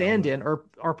NHL and Sandin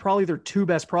are probably their two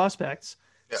best prospects.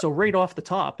 Yeah. So right off the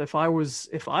top, if I was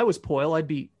Poyle,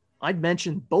 I'd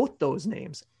mention both those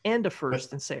names and a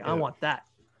first and say I want that.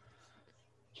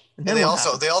 And they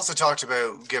also talked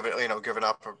about giving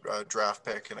up a draft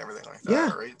pick and everything like that.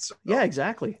 Yeah. Right. So, yeah.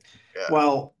 Exactly. Yeah.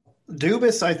 Well,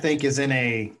 Dubas, I think, is in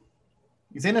a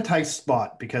tight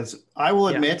spot because I will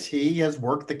admit he has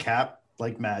worked the cap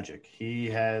like magic. He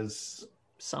has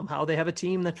somehow they have a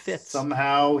team that fits.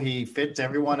 Somehow he fits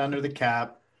everyone under the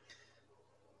cap.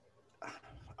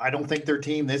 I don't think their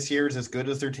team this year is as good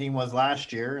as their team was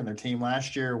last year, and their team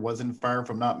last year wasn't far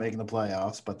from not making the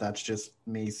playoffs. But that's just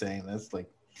me saying this. Like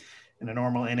in a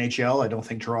normal NHL, I don't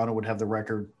think Toronto would have the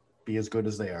record be as good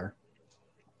as they are.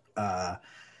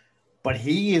 But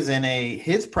he is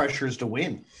his pressure is to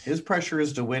win. His pressure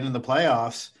is to win in the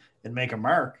playoffs and make a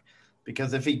mark,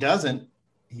 because if he doesn't,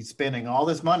 he's spending all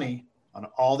this money on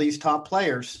all these top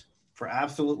players for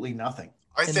absolutely nothing.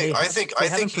 I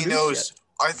think he knows.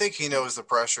 I think he knows the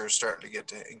pressure is starting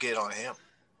to get on him.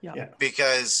 Yeah.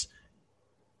 Because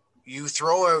you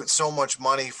throw out so much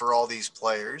money for all these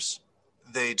players.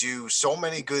 They do so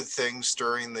many good things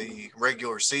during the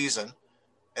regular season,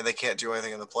 and they can't do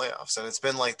anything in the playoffs. And it's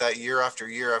been like that year after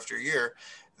year after year.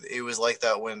 It was like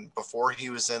that before he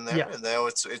was in there, and now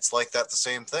it's like that the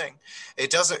same thing.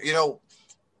 It doesn't,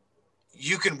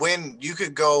 you can win. You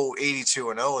could go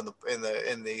 82-0 in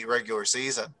the regular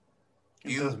season.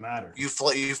 It doesn't matter. You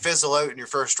fizzle out in your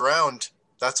first round.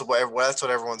 That's what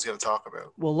everyone's going to talk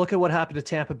about. Well, look at what happened to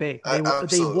Tampa Bay.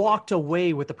 They walked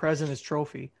away with the President's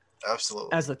Trophy.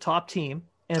 Absolutely. As the top team,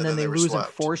 and then they lose in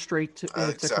 4 straight to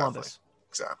Columbus.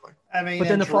 Exactly. I mean, but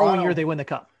then the following year they win the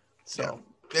cup. So,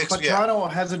 but Toronto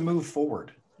hasn't moved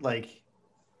forward. Like,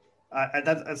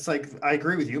 that's like I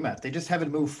agree with you, Matt. They just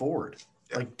haven't moved forward.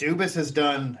 Yeah. Like Dubas has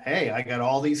done. Hey, I got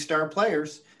all these star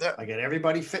players. Yeah. I got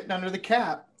everybody fitting under the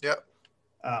cap. Yeah.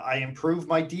 I improved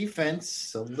my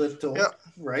defense a little,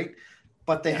 right?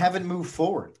 But they haven't moved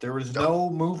forward. There was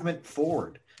no movement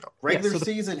forward. No. Regular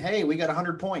season, hey, we got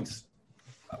 100 points.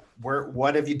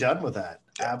 What have you done with that?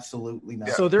 Yeah. Absolutely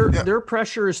nothing. So their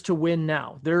pressure is to win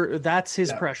now. That's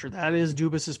his pressure. That is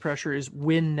Dubas's pressure is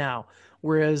win now.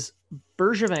 Whereas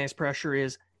Bergevin's pressure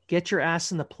is get your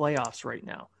ass in the playoffs right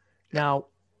now. Yeah. Now,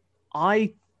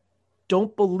 I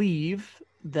don't believe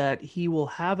that he will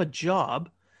have a job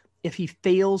if he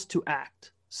fails to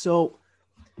act. So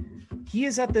he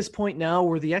is at this point now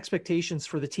where the expectations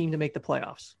for the team to make the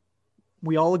playoffs.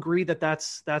 We all agree that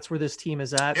that's where this team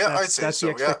is at. Yeah, that's so.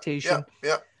 The expectation.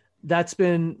 Yeah. That's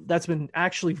been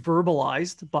actually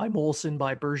verbalized by Molson,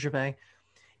 by Bergevin.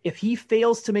 If he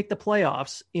fails to make the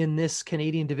playoffs in this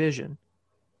Canadian division,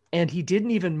 and he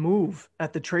didn't even move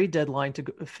at the trade deadline to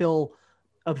fill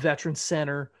a veteran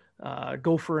center,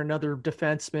 go for another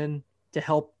defenseman to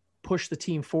help push the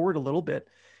team forward a little bit.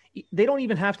 They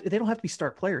don't have to be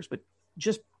star players, but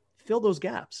just fill those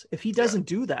gaps. If he doesn't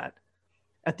do that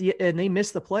and they miss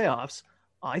the playoffs,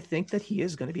 I think that he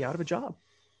is going to be out of a job.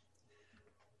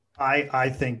 I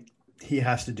think he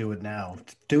has to do it now.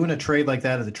 Doing a trade like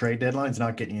that at the trade deadline is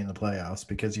not getting you in the playoffs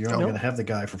because you're only going to have the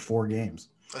guy for 4 games.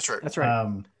 That's right. That's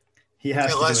right. He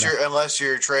has unless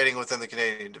you're trading within the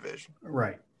Canadian division.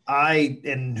 Right.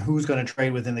 And who's going to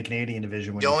trade within the Canadian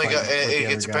division? When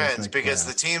it depends because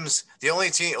the only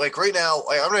team like right now,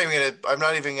 like I'm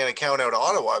not even gonna count out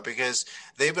Ottawa because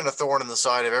they've been a thorn in the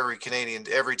side of every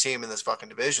team in this fucking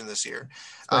division this year.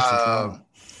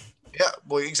 Yeah,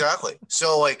 well, exactly.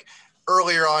 So like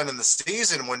earlier on in the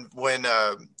season when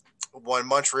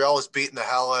Montreal was beating the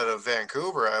hell out of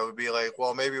Vancouver, I would be like,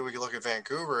 well, maybe we could look at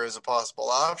Vancouver as a possible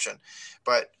option,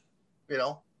 but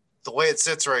the way it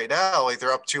sits right now, like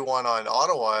they're up 2-1 on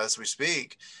Ottawa as we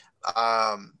speak.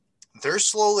 They're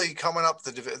slowly coming up.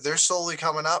 They're slowly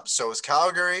coming up. So is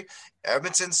Calgary.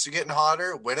 Edmonton's getting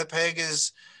hotter. Winnipeg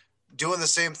is doing the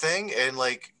same thing. And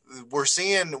like we're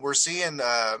seeing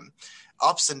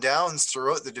ups and downs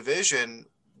throughout the division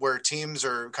where teams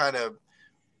are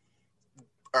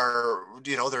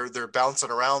they're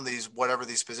bouncing around whatever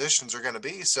these positions are going to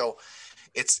be. So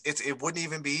it wouldn't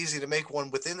even be easy to make one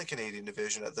within the Canadian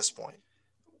division at this point.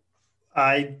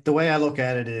 The way I look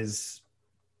at it is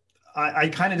I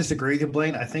kind of disagree with you,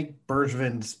 Blaine. I think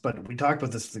Bergevin's, but we talked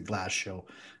about this the last show.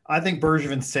 I think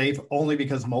Bergevin's safe only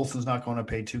because Molson's not going to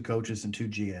pay 2 coaches and 2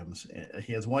 GMs.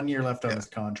 He has 1 year left on his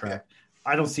contract. Yeah.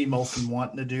 I don't see Molson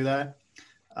wanting to do that.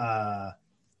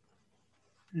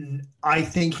 I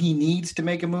think he needs to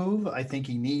make a move. I think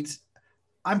he needs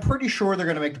I'm pretty sure they're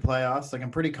going to make the playoffs. Like,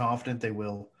 I'm pretty confident they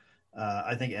will.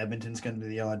 I think Edmonton's going to be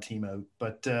the odd team out,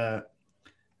 but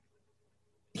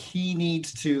he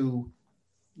needs to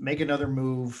make another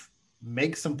move,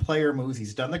 make some player moves.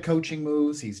 He's done the coaching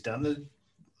moves. He's done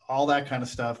all that kind of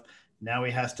stuff. Now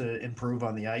he has to improve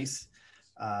on the ice.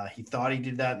 He thought he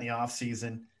did that in the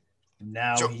offseason.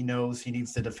 Now he knows he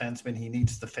needs the defenseman. He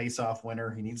needs the face-off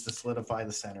winner. He needs to solidify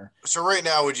the center. So right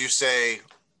now, would you say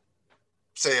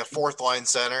a fourth line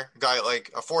center, guy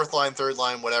like a fourth line, third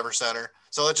line, whatever center?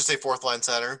 So let's just say fourth line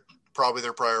center, probably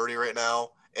their priority right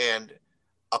now, and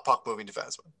a puck moving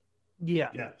defenseman. Yeah.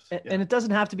 And it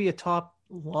doesn't have to be a top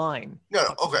line. No,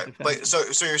 okay. But so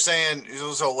you're saying,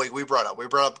 so like we brought up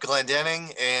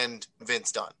Glendening and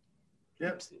Vince Dunn.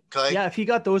 Yep. Okay. Yeah, if he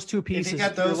got those two pieces,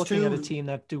 you're looking at a team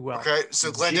that do well. Okay,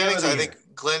 so Glendening's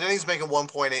making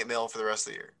 $1.8 million for the rest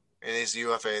of the year, and he's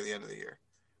UFA at the end of the year.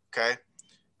 Okay.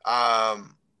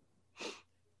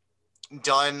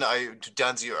 Dunn's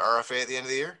RFA at the end of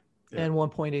the year, and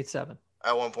 1.87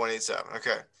 at 1.87.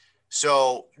 Okay,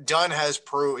 so Dunn has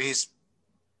he's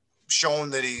shown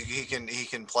that he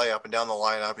can play up and down the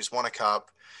lineup. He's won a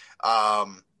cup.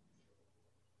 I'm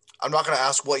not going to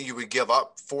ask what you would give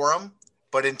up for him,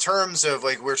 but in terms of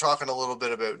like we're talking a little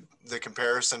bit about the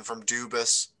comparison from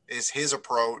Dubas is his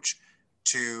approach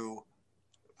to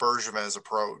Bergevin's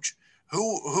approach.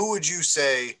 Who would you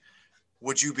say?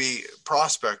 Would you be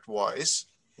prospect wise?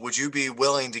 Would you be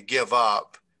willing to give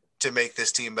up to make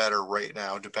this team better right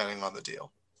now, depending on the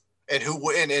deal? And who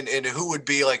would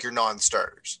be like your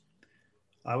non-starters?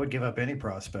 I would give up any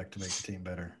prospect to make the team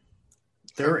better.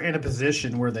 They're in a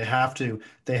position where they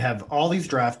have all these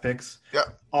draft picks,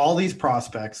 all these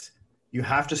prospects. You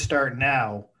have to start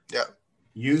now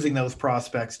using those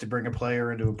prospects to bring a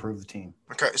player in to improve the team.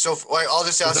 Okay, so I'll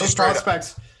just ask you straight up.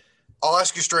 I'll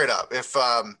ask you straight up.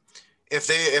 If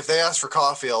they ask for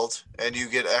Caulfield and you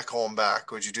get Ekholm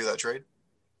back, would you do that trade?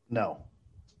 No.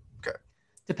 Okay.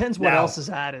 Depends what else is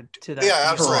added to that. Yeah,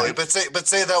 absolutely. But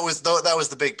say that was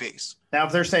the big piece. Now,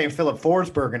 if they're saying Philip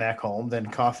Forsberg and Ekholm, then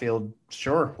Caulfield,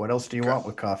 sure. What else do you want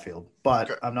with Caulfield?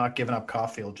 But I'm not giving up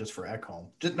Caulfield just for Ekholm.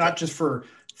 Not just for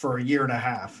a year and a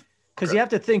half. Because you have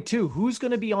to think too, who's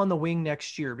going to be on the wing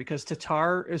next year? Because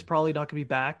Tatar is probably not going to be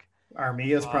back.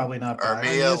 Armia's probably not back.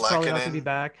 Armia's probably not going to be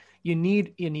back. You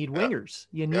need wingers.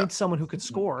 You need someone who can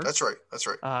score. That's right.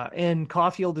 And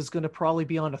Caulfield is going to probably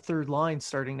be on a third line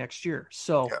starting next year.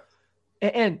 So,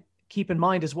 and keep in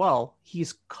mind as well,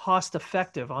 he's cost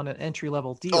effective on an entry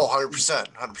level deal. Oh,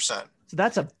 100%. So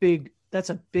that's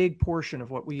a big portion of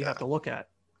what we have to look at.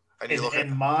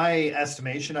 In my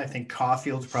estimation, I think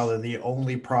Caulfield's probably the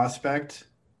only prospect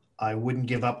I wouldn't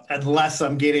give up unless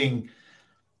I'm getting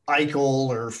Eichel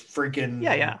or freaking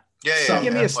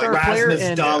give me a star like player Rasmus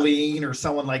and Dahlin or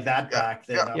someone like that back.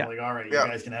 Then I'm like, all right, you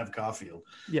guys can have Caulfield.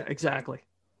 Yeah, exactly.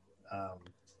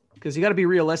 Because you got to be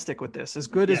realistic with this. As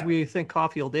good as we think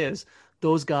Caulfield is,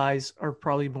 those guys are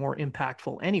probably more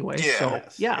impactful anyway.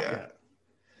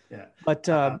 But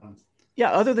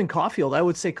other than Caulfield, I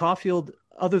would say Caulfield,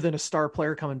 other than a star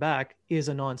player coming back, is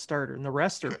a non-starter, and the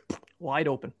rest are wide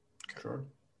open. Sure.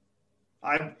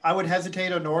 I would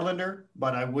hesitate on Norlinder,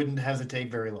 but I wouldn't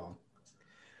hesitate very long.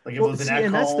 Like if it was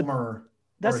an Ekholm or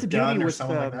a Dunn or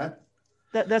something like that.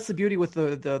 That's the beauty with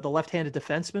the left-handed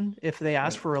defenseman. If they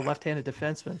ask for a left-handed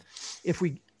defenseman, if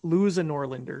we lose a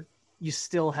Norlinder, you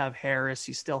still have Harris,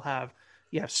 you still have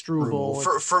Struble.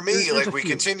 For me, like we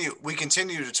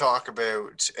continue to talk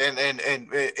about and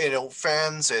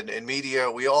fans and media,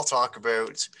 we all talk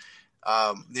about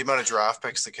the amount of draft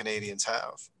picks the Canadians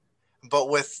have. But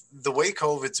with the way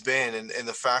COVID's been and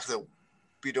the fact that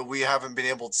we haven't been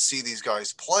able to see these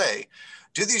guys play,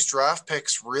 do these draft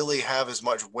picks really have as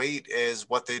much weight as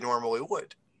what they normally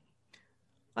would?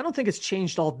 I don't think it's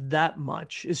changed all that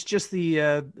much. It's just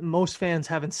the most fans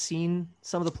haven't seen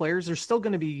some of the players. There's still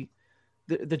going to be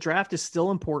the draft is still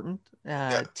important.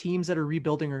 Teams that are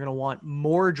rebuilding are going to want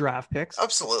more draft picks.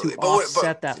 Absolutely, to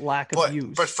offset that lack of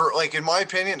use. But for in my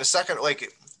opinion, a second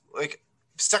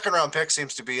round pick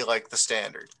seems to be like the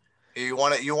standard. You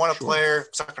want a player,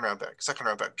 second round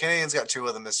pick. Canadians got 2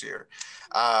 of them this year.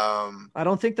 I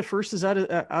don't think the first is out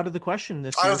of the question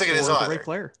this year. I don't think it is either. The right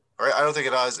player. Right? I don't think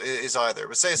it is either.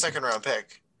 But say a second round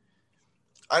pick.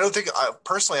 I don't think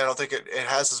it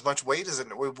has as much weight as it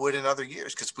would in other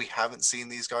years because we haven't seen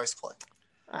these guys play.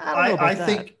 I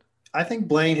think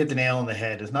Blaine hit the nail on the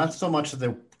head. It's not so much that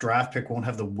the draft pick won't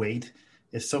have the weight.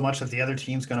 It's so much that the other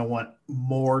team's going to want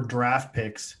more draft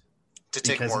picks to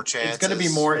take more chances. It's going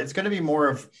to be more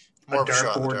of a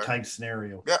dartboard type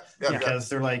scenario. Yeah. Because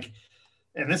they're like,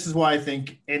 And this is why I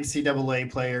think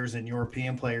NCAA players and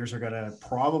European players are going to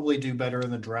probably do better in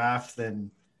the draft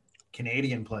than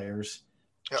Canadian players,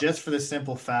 just for the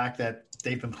simple fact that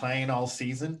they've been playing all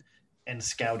season and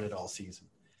scouted all season.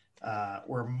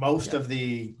 Where most of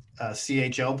the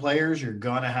CHL players, you're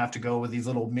going to have to go with these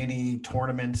little mini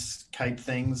tournaments type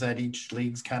things that each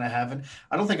league's kind of having.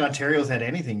 I don't think Ontario's had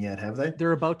anything yet, have they?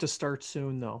 They're about to start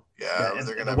soon, though. Yeah,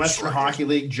 they're going to the Western Hockey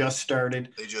League just started.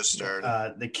 They just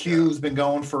started. The Q's been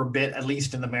going for a bit, at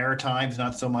least in the Maritimes,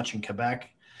 not so much in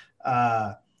Quebec.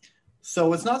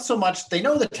 So it's not so much, they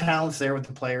know the talent's there with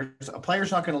the players. A player's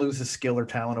not going to lose his skill or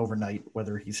talent overnight,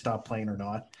 whether he stopped playing or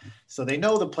not. So they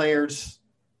know the players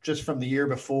just from the year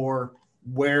before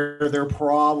where they're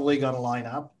probably going to line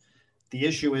up. The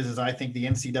issue is I think the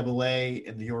NCAA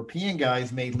and the European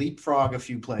guys may leapfrog a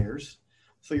few players.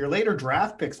 So your later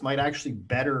draft picks might actually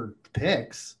better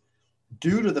picks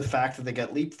due to the fact that they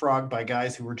got leapfrogged by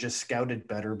guys who were just scouted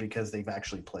better because they've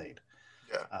actually played.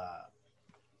 Yeah.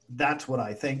 That's what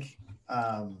I think.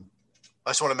 I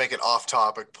just want to make an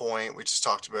off-topic point. We just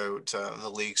talked about the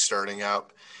league starting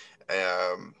up.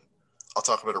 I'll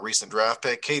talk about a recent draft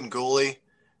pick. Caden Gooley,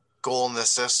 goal and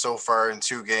assist so far in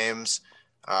 2 games.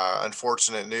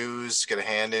 Unfortunate news, get a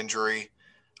hand injury,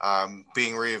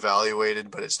 being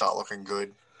reevaluated, but it's not looking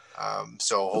good.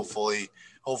 So hopefully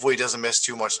he doesn't miss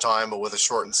too much time, but with a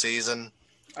shortened season,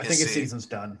 I think his season's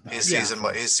done. His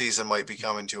season might be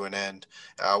coming to an end,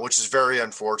 which is very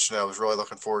unfortunate. I was really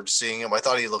looking forward to seeing him. I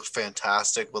thought he looked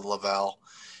fantastic with Laval.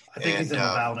 I think he's in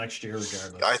Laval next year,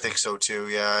 regardless. I think so too.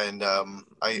 Yeah, and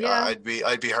I'd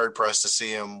be hard pressed to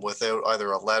see him without either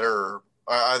a letter or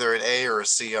either an A or a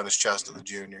C on his chest in the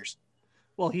juniors.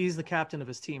 Well, he's the captain of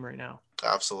his team right now.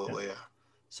 Absolutely, yeah.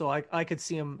 So I could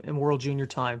see him in World Junior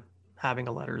time having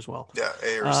a letter as well. Yeah,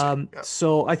 A or C. Yeah.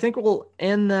 So I think we'll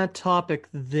end that topic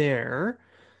there.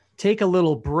 Take a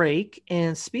little break,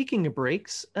 and speaking of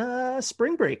breaks,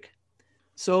 spring break.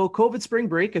 So COVID spring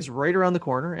break is right around the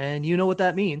corner, and you know what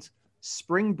that means.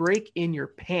 Spring break in your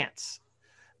pants.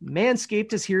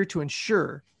 Manscaped is here to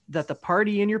ensure that the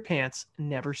party in your pants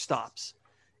never stops.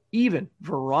 Even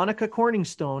Veronica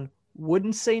Corningstone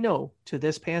wouldn't say no to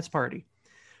this pants party.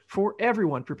 For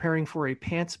everyone preparing for a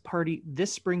pants party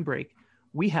this spring break,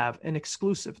 we have an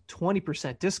exclusive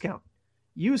 20% discount.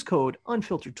 Use code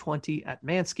Unfiltered20 at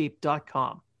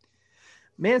manscaped.com.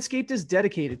 Manscaped is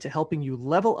dedicated to helping you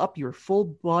level up your full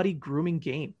body grooming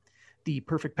game. The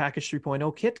Perfect Package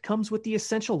 3.0 kit comes with the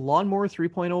essential Lawnmower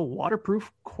 3.0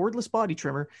 waterproof cordless body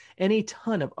trimmer and a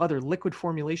ton of other liquid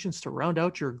formulations to round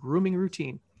out your grooming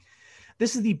routine.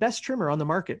 This is the best trimmer on the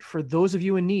market for those of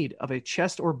you in need of a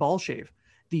chest or ball shave.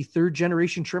 The 3rd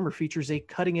generation trimmer features a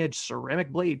cutting-edge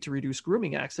ceramic blade to reduce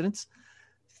grooming accidents,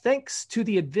 thanks to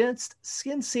the advanced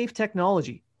skin-safe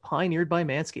technology pioneered by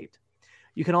Manscaped.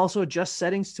 You can also adjust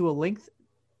settings to a length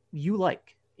you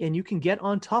like, and you can get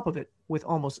on top of it with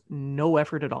almost no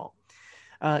effort at all.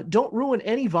 Don't ruin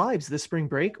any vibes this spring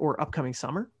break or upcoming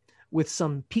summer with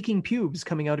some peeking pubes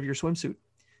coming out of your swimsuit.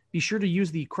 Be sure to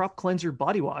use the Crop Cleanser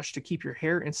Body Wash to keep your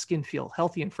hair and skin feel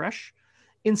healthy and fresh.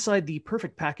 Inside the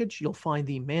Perfect Package, you'll find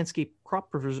the Manscaped Crop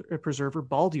Preserver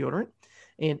Ball Deodorant,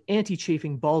 and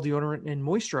anti-chafing ball deodorant and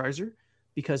moisturizer,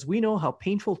 because we know how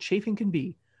painful chafing can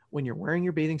be when you're wearing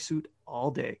your bathing suit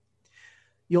all day.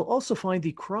 You'll also find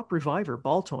the Crop Reviver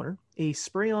Ball Toner, a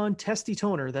spray-on testy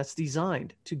toner that's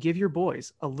designed to give your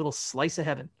boys a little slice of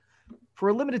heaven. For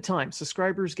a limited time,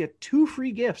 subscribers get 2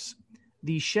 free gifts: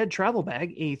 the Shed Travel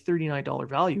Bag, a $39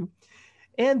 value,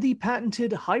 and the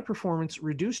patented high-performance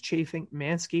reduced chafing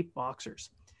Manscaped Boxers.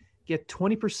 Get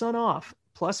 20% off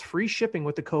plus free shipping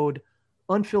with the code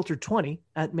Unfiltered20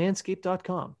 at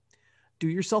manscaped.com. Do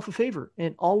yourself a favor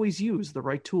and always use the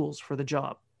right tools for the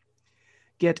job.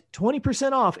 Get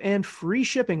 20% off and free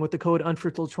shipping with the code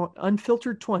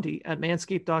Unfiltered20 at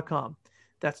manscaped.com.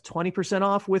 That's 20%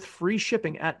 off with free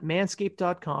shipping at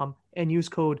manscaped.com and use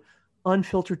code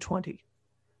Unfiltered20.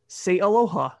 Say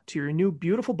aloha to your new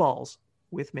beautiful balls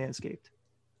with Manscaped.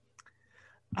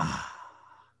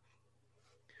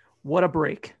 What a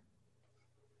break.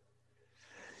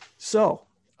 So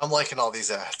I'm liking all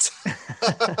these ads.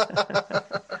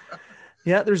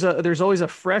 Yeah, there's always a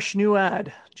fresh new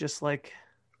ad, just like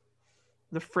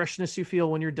the freshness you feel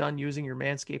when you're done using your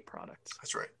Manscaped products.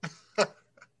 That's right.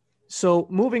 So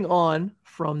moving on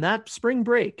from that spring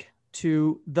break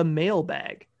to the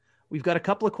mailbag. We've got a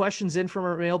couple of questions in from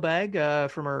our mailbag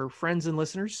from our friends and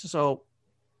listeners. So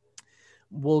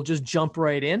we'll just jump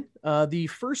right in. The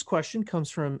first question comes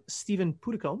from Stephen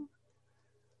Puticombe,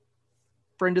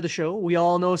 friend of the show. We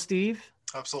all know Steve.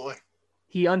 Absolutely.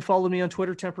 He unfollowed me on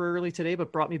Twitter temporarily today,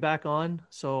 but brought me back on.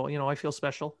 So, I feel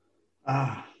special.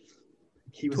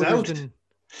 He was out.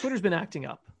 Twitter's been acting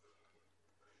up.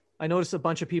 I noticed a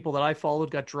bunch of people that I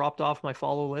followed got dropped off my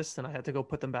follow list, and I had to go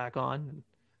put them back on.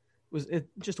 It was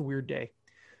just a weird day.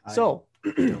 I don't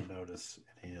notice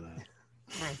any of that.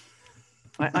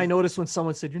 I noticed when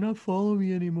someone said, "You're not following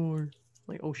me anymore."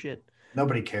 Like, oh shit.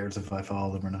 Nobody cares if I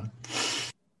follow them or not.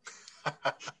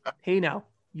 Hey, now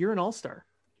you're an all-star.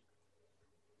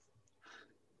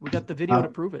 We got the video to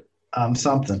prove it.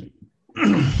 Something.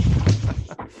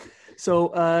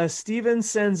 So Steven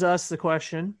sends us the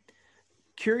question.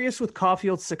 Curious with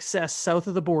Caulfield's success south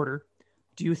of the border,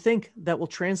 do you think that will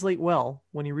translate well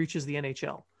when he reaches the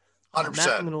NHL? 100%. Matt,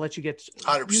 I'm going to let you get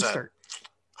 100%.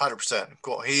 100%.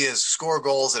 Cool. He has scored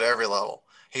goals at every level.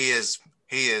 He is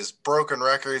broken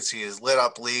records. He has lit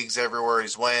up leagues everywhere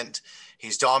he's went.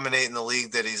 He's dominating the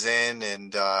league that he's in,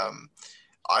 and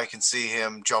I can see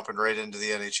him jumping right into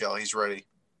the NHL. He's ready.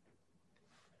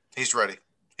 He's ready.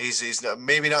 He's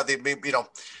maybe not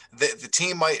the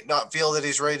team might not feel that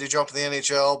he's ready to jump to the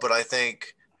NHL, but I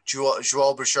think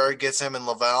Joel Bouchard gets him in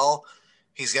Laval.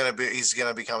 He's gonna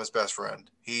become his best friend.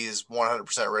 He is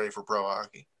 100% ready for pro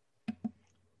hockey.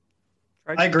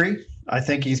 I agree. I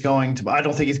think he's going to. I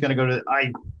don't think he's going to go to.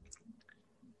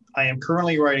 I am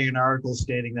currently writing an article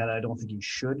stating that I don't think he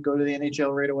should go to the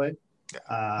NHL right away.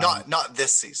 Yeah. Not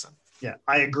this season. Yeah,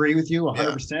 I agree with you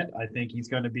 100%. I think he's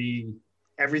going to be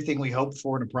everything we hoped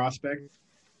for in a prospect.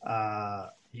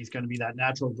 He's going to be that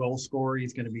natural goal scorer.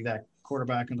 He's going to be that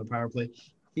quarterback on the power play.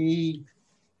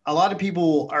 A lot of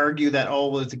people argue that,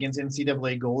 it's against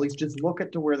NCAA goalies. Just look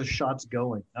at where the shot's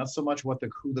going. Not so much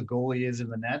who the goalie is in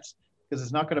the nets, because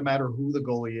it's not going to matter who the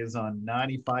goalie is on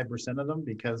 95% of them,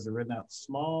 because they're in that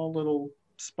small little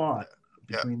spot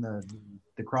between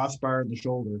the crossbar and the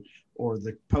shoulder, or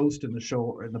the post and the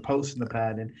shoulder, and the post and the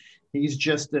pad. And he's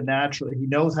just a natural. He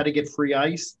knows how to get free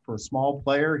ice for a small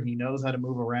player. He knows how to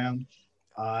move around.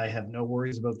 I have no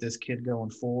worries about this kid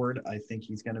going forward. I think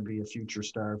he's going to be a future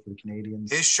star for the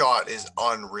Canadians. His shot is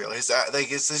unreal. It's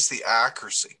just the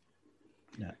accuracy.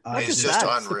 Yeah, it's just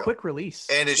unreal. It's the quick release.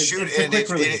 And his shoot, and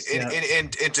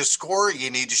to score,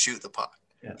 you need to shoot the puck.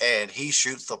 Yeah. And he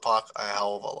shoots the puck a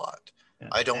hell of a lot. Yeah.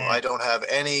 I don't have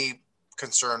any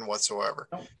concern whatsoever.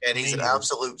 No, and he's an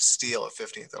absolute steal at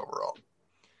 15th overall.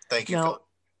 Thank you, Phil.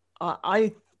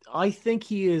 I think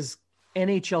he is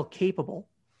NHL capable.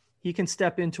 He can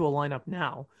step into a lineup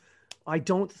now. I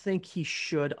don't think he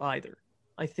should either.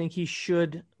 I think he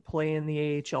should play in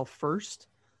the AHL first.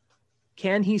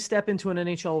 Can he step into an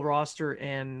NHL roster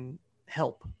and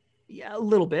help? Yeah, a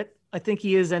little bit. I think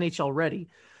he is NHL ready.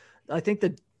 I think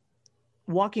that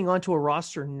walking onto a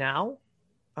roster now,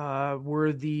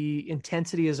 where the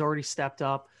intensity has already stepped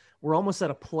up, we're almost at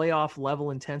a playoff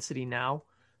level intensity now.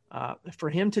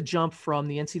 For him to jump from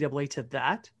the NCAA to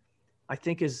that, I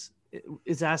think is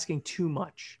asking too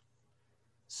much.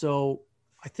 So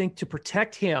I think to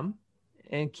protect him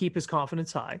and keep his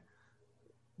confidence high,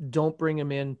 don't bring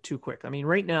him in too quick. I mean,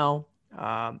 right now,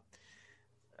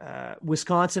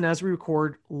 Wisconsin, as we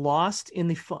record, lost in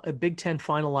the Big Ten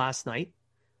final last night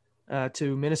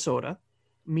to Minnesota,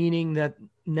 meaning that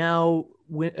now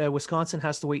Wisconsin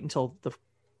has to wait until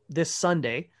this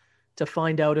Sunday to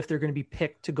find out if they're going to be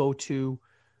picked to go to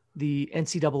the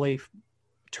NCAA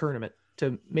tournament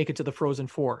to make it to the Frozen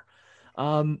Four.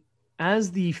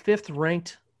 As the 5th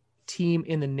ranked team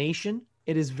in the nation,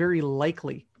 it is very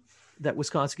likely that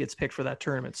Wisconsin gets picked for that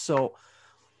tournament. So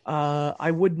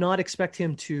I would not expect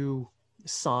him to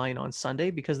sign on Sunday,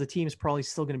 because the team is probably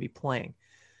still going to be playing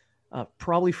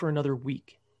probably for another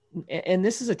week. And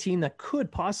this is a team that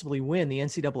could possibly win the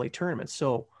NCAA tournament.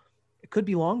 So it could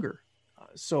be longer.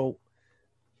 So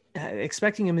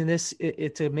expecting him in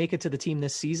to make it to the team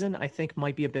this season, I think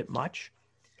might be a bit much.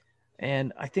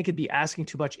 And I think it'd be asking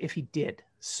too much if he did.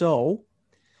 So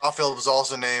Caulfield was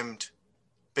also named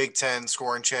Big Ten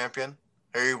scoring champion.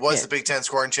 Or he was the Big Ten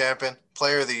scoring champion,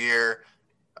 player of the year,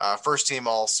 first team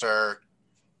All-Star,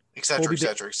 et cetera, et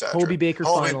cetera, et cetera. Hobey Baker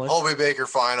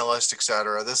finalist, et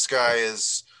cetera. This guy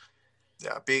is,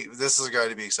 this is a guy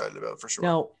to be excited about for sure.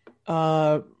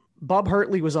 Now, Bob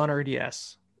Hartley was on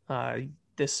RDS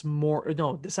this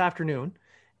afternoon,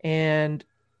 and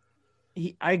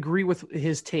I agree with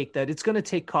his take that it's going to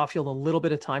take Caulfield a little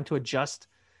bit of time to adjust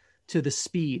to the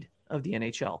speed of the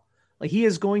NHL. Like, he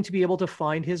is going to be able to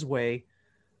find his way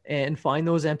and find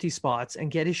those empty spots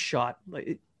and get his shot.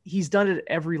 Like, he's done it at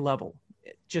every level.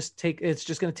 It's just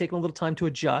going to take him a little time to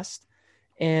adjust.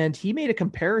 And he made a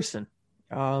comparison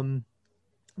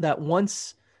that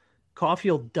once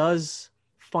Caulfield does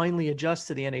finally adjust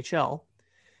to the NHL,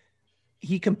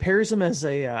 he compares him as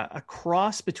a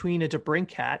cross between a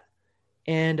DeBrincat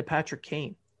and a Patrick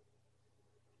Kane.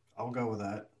 I'll go with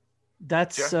that.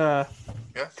 That's Yeah.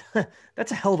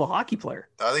 that's a hell of a hockey player.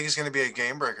 I think he's going to be a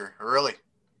game breaker. Really,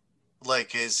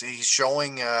 like he's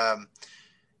showing, and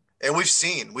we've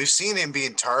seen him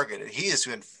being targeted. He has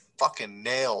been fucking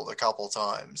nailed a couple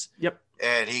times. Yep.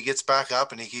 And he gets back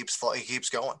up and he keeps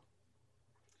going.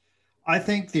 I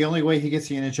think the only way he gets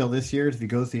the NHL this year is if he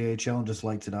goes to the AHL and just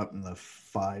lights it up in the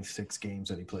 5-6 games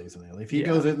that he plays in there. If he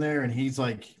goes in there and he's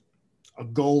like a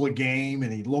goal a game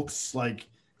and he looks like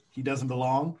he doesn't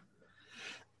belong,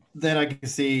 then I can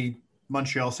see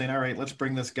Montreal saying, all right, let's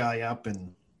bring this guy up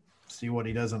and see what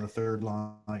he does on the third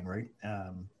line, right?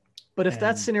 But if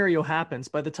that scenario happens,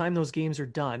 by the time those games are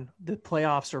done, the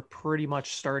playoffs are pretty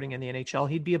much starting in the NHL.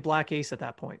 He'd be a black ace at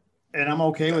that point. And I'm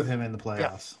okay with him in the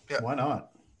playoffs. Yeah. Why not?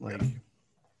 Like,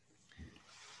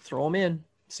 throw him in,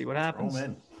 see what happens. Throw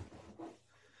him in.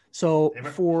 So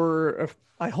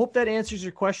I hope that answers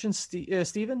your question,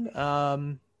 Stephen.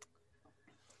 And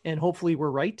hopefully we're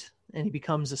right, and he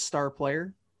becomes a star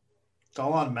player. It's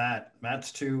all on Matt.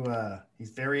 Matt's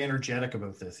he's very energetic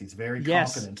about this. He's very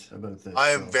confident about this. I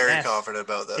am very confident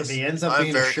about this. If he ends up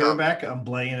being a Sherbeck, I'm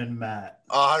blaming Matt.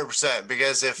 100%.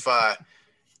 Because if I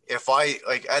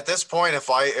like at this point,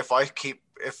 if I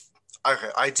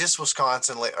dissed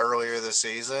Wisconsin earlier this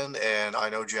season, and I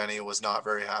know Jenny was not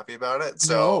very happy about it.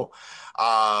 So,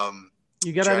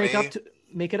 you got to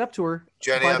make it up to her.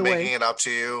 Jenny, I'm making it up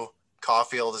to you.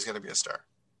 Caulfield is going to be a star.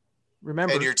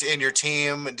 Remember, and your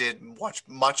team did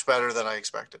much better than I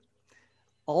expected.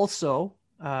 Also,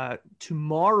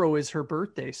 tomorrow is her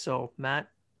birthday, so Matt,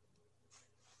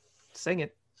 sing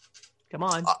it. Come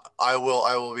on. I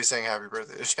will be saying happy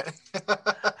birthday to Jenny.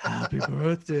 Happy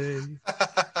birthday,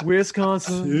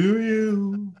 Wisconsin. To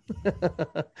you.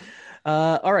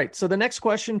 All right. So the next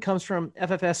question comes from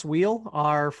FFS Wheel,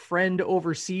 our friend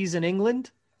overseas in England.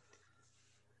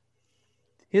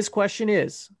 His question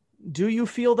is, do you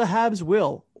feel the Habs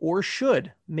will or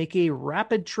should make a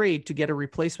rapid trade to get a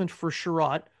replacement for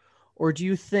Sherratt, or do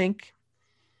you think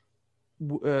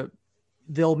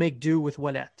they'll make do with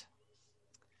Ouellet?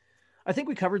 I think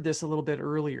we covered this a little bit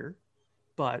earlier,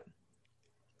 but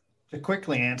to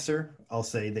quickly answer, I'll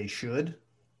say they should.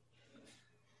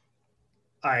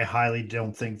 I highly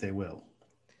don't think they will.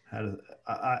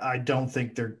 I don't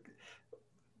think they're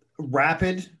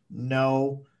rapid.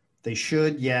 No, they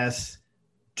should. Yes.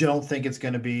 Don't think it's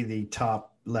going to be the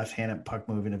top left-handed puck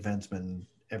moving defenseman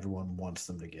everyone wants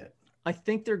them to get. I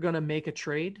think they're going to make a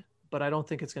trade, but I don't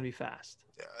think it's going to be fast.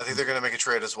 Yeah, I think they're going to make a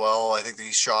trade as well. I think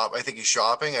he's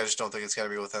shopping. I just don't think it's going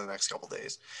to be within the next couple of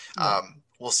days. No.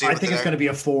 We'll see. I think it's going to be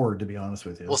a forward, to be honest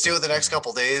with you. We'll see what the next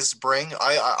couple of days bring.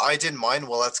 I didn't mind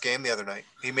Ouellet's game the other night.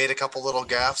 He made a couple little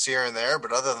gaffes here and there,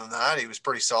 but other than that, he was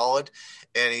pretty solid.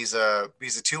 And he's a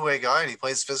two-way guy, and he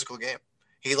plays a physical game.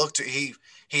 He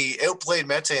outplayed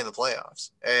Mete in the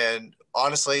playoffs. And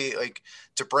honestly, like,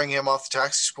 to bring him off the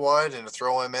taxi squad and to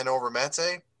throw him in over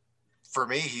Mete, for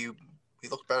me, he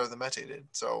looked better than Mete did.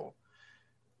 So,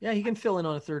 yeah, he can fill in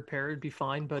on a third pair. It'd be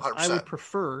fine. But 100%. I would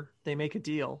prefer they make a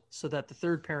deal so that the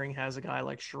third pairing has a guy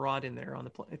like Sherratt in there on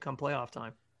come playoff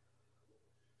time.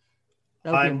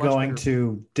 I'm going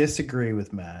to disagree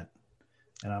with Matt,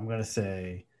 and I'm going to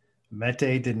say Mete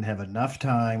didn't have enough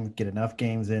time, get enough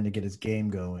games in to get his game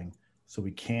going. So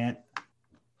we can't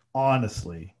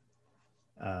honestly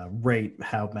rate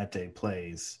how Mete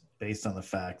plays based on the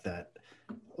fact that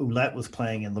Ouellet was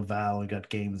playing in Laval and got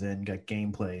games in, got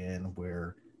gameplay in,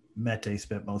 where Mete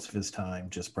spent most of his time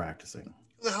just practicing.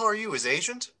 Who the hell are you, his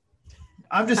agent?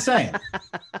 I'm just saying.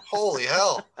 Holy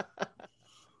hell.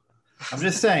 I'm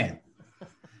just saying.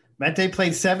 Mete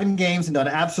played 7 games and done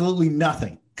absolutely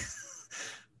nothing.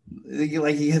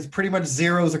 Like, he has pretty much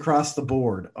zeros across the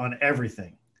board on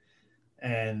everything.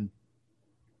 And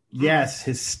yes,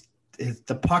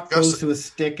 the puck goes to his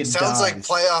stick and sounds dives.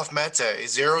 Like playoff Mete,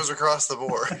 zeros across the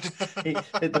board.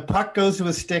 The puck goes to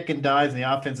his stick and dives in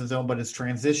the offensive zone, but his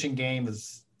transition game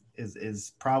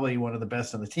is probably one of the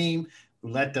best on the team.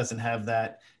 Ouellet doesn't have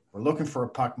that. We're looking for a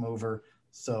puck mover.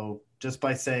 So just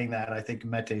by saying that, I think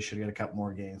Mete should get a couple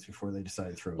more games before they decide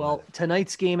to throw. Well,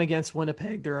 tonight's game against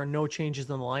Winnipeg, there are no changes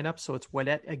in the lineup, so it's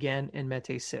Ouellet again, and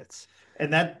Mete sits.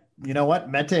 And that, you know what,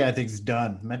 Mete I think is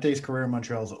done. Mete's career in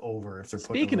Montreal is over if they're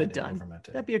putting. Speaking of done,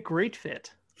 that'd be a great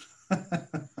fit.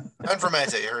 Done for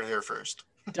Mete. You heard it here first.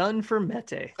 Done for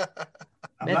Mete.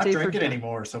 I'm not drinking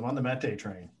anymore, so I'm on the Mete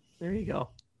train. There you go.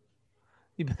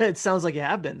 It sounds like you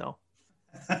have been though.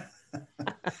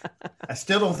 I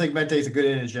still don't think Mete's a good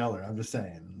NHLer. I'm just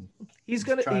saying. He's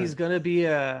gonna be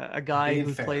a guy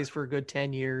who plays for a good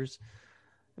 10 years.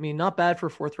 I mean, not bad for a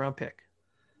 4th round pick.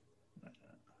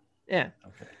 Yeah.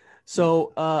 Okay.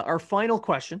 So our final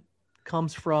question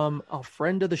comes from a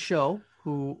friend of the show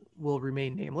who will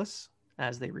remain nameless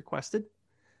as they requested.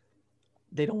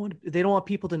 They don't want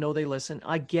people to know they listen.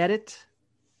 I get it.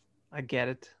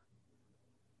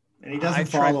 And he doesn't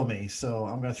follow me, so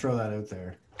I'm going to throw that out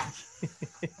there.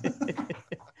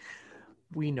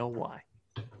 We know why.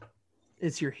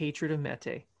 It's your hatred of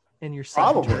Mete and your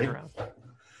sudden turnaround.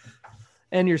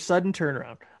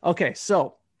 Okay,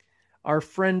 so our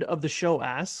friend of the show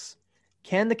asks,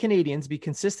 can the Canadiens be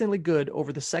consistently good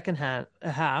over the second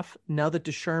half now that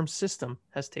Ducharme's system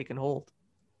has taken hold?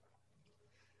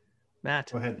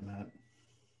 Matt. Go ahead, Matt.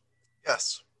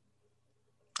 Yes.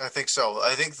 I think so.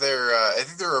 I think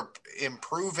they're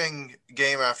improving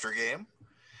game after game.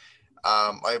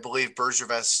 I believe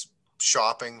Bergevin's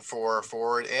shopping for a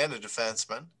forward and a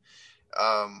defenseman.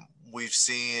 We've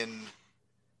seen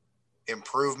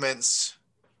improvements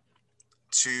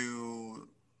to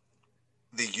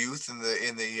the youth in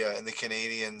the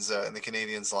Canadiens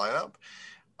lineup.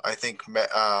 I think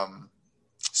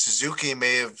Suzuki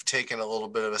may have taken a little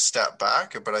bit of a step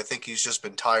back, but I think he's just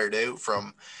been tired out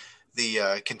from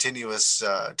the continuous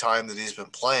time that he's been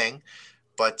playing.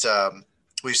 But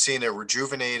we've seen a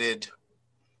rejuvenated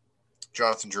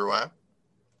Jonathan Drouin.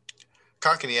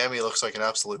 Kotkaniemi looks like an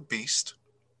absolute beast.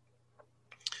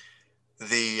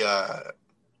 The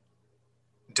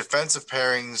defensive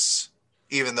pairings,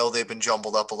 even though they've been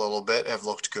jumbled up a little bit, have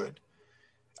looked good.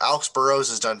 Alex Burrows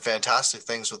has done fantastic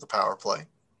things with the power play.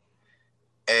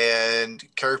 And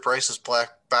Carey Price is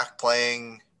back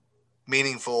playing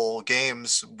meaningful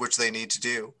games, which they need to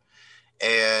do.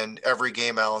 And every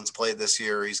game Allen's played this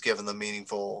year, he's given them a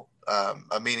meaningful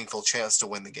chance to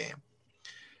win the game.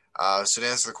 So to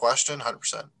answer the question,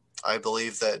 100%. I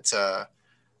believe that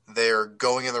they're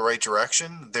going in the right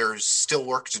direction. There's still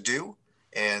work to do,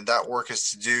 and that work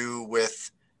is to do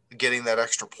with getting that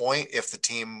extra point if the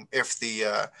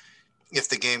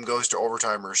game goes to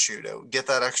overtime or a shootout. Get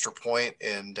that extra point,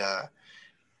 and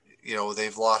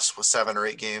they've lost 7 or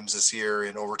 8 games this year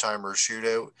in overtime or a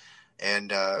shootout,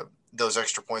 and those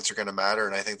extra points are going to matter.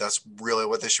 And I think that's really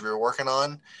what they should be working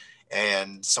on.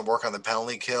 And some work on the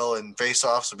penalty kill and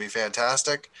faceoffs would be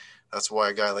fantastic. That's why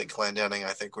a guy like Glendening,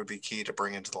 I think, would be key to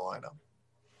bring into the lineup.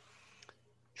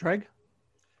 Treg?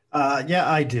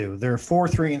 Yeah, I do. They're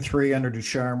 4-3-3 under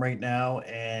Ducharme right now,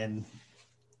 and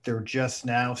they're just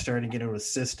now starting to get into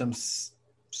systems.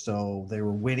 So they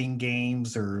were winning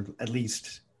games, or at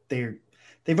least they've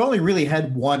only really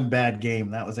had one bad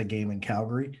game. That was a game in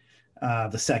Calgary,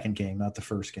 the second game, not the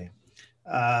first game.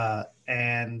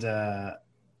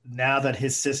 Now that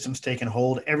his system's taken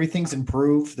hold, everything's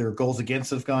improved. Their goals against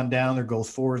have gone down. Their goals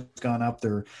for has gone up.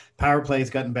 Their power play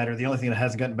has gotten better. The only thing that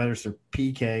hasn't gotten better is their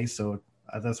PK. So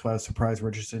that's why I was surprised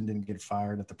Richardson didn't get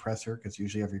fired at the presser, because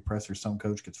usually every presser some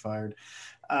coach gets fired.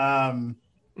 Anyway,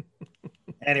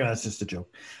 that's just a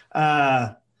joke.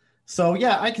 So,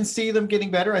 yeah, I can see them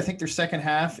getting better. I think their second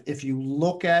half, if you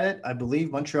look at it, I believe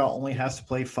Montreal only has to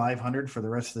play 500 for the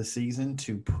rest of the season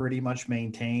to pretty much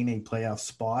maintain a playoff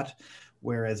spot,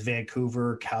 whereas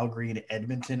Vancouver, Calgary, and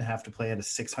Edmonton have to play at a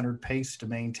 600 pace to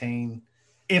maintain.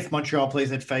 If Montreal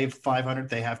plays at 500,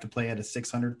 they have to play at a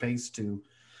 600 pace to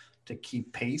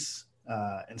keep pace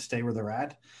and stay where they're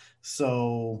at.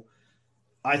 So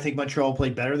I think Montreal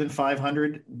played better than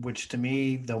 500, which to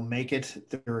me, they'll make it.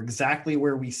 They're exactly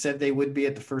where we said they would be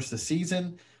at the first of the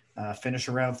season, finish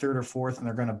around 3rd or 4th, and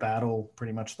they're going to battle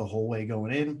pretty much the whole way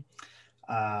going in.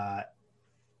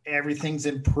 Everything's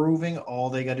improving. All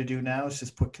they got to do now is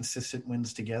just put consistent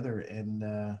wins together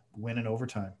and win in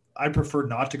overtime. I prefer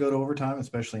not to go to overtime,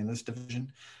 especially in this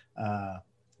division.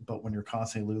 But when you're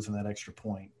constantly losing that extra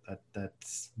point,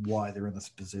 that's why they're in this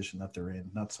position that they're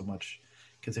in. Not so much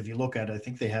because if you look at it, I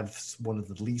think they have one of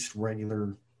the least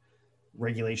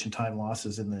regulation time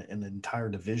losses in the entire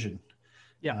division.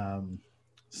 Yeah.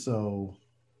 So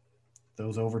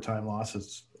those overtime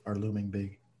losses are looming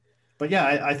big. But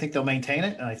yeah, I think they'll maintain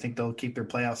it, and I think they'll keep their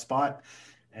playoff spot.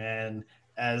 And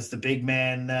as the big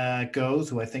man goes,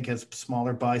 who I think has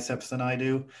smaller biceps than I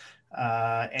do,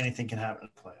 anything can happen in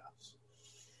the playoffs.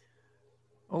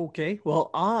 Okay, well,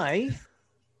 I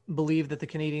believe that the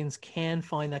Canadiens can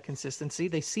find that consistency.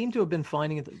 They seem to have been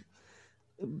finding it,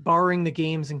 barring the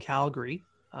games in Calgary.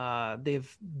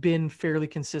 They've been fairly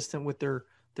consistent with their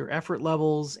effort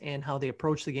levels and how they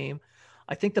approach the game.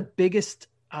 I think the biggest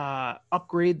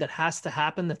upgrade that has to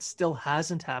happen that still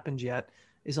hasn't happened yet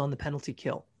is on the penalty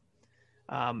kill.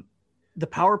 The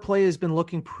power play has been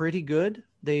looking pretty good.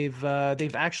 They've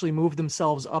actually moved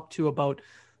themselves up to about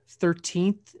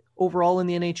 13th overall in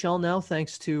the NHL now,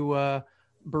 thanks to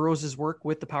Burrows' work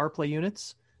with the power play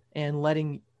units. and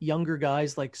letting younger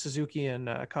guys like Suzuki and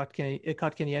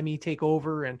Kotkaniemi take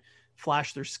over and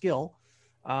flash their skill.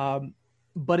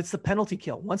 But it's the penalty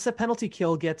kill. Once the penalty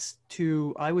kill gets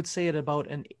to, I would say, at about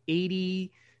an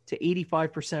 80 to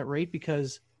 85% rate,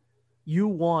 because you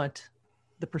want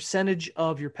the percentage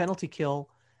of your penalty kill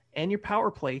and your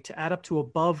power play to add up to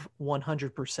above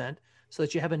 100%, so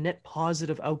that you have a net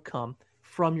positive outcome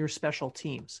from your special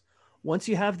teams. Once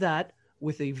you have that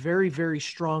with a very, very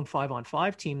strong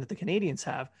 5-on-5 team that the Canadians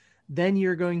have, then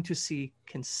you're going to see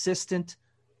consistent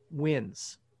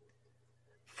wins.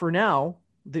 For now,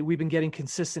 that we've been getting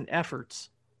consistent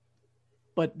efforts,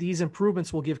 but these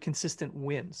improvements will give consistent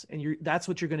wins, and that's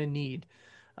what you're going to need.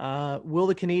 Will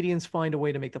the Canadians find a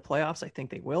way to make the playoffs? I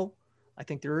think they will. I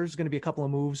think there's going to be a couple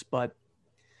of moves, but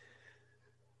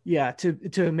yeah,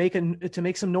 to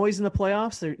make some noise in the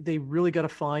playoffs, they really got to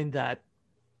find that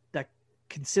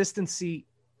consistency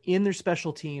in their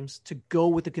special teams to go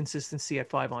with the consistency at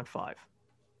 5-on-5.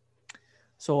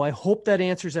 So I hope that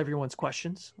answers everyone's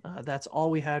questions. That's all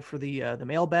we had for the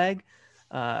mailbag.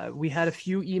 We had a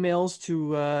few emails to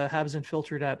Habs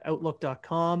Unfiltered at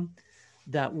outlook.com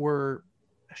that were,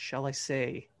 shall I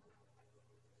say,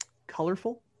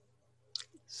 colorful.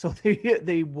 So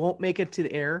they won't make it to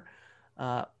the air.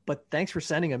 But thanks for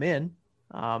sending them in.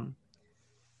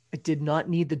 I did not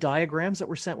need the diagrams that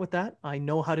were sent with that. I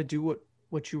know how to do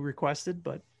what you requested,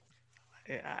 but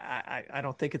I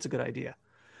don't think it's a good idea.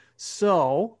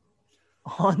 So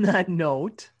on that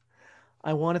note,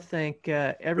 I want to thank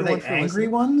everyone for listening. Angry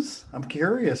ones? I'm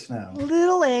curious now. A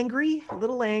little angry,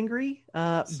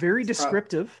 very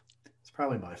descriptive. It's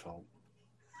probably my fault.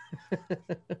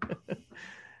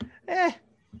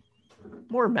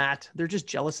 More Matt. They're just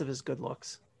jealous of his good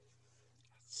looks.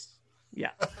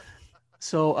 Yeah.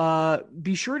 So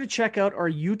be sure to check out our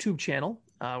YouTube channel.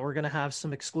 We're going to have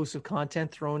some exclusive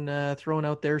content thrown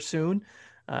out there soon.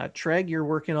 Treg, you're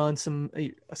working on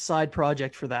a side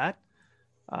project for that.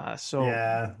 So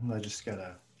yeah, I just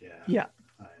gotta,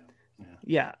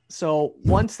 yeah. So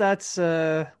once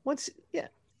it'll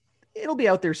be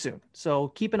out there soon. So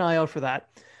keep an eye out for that.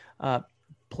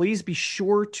 Please be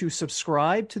sure to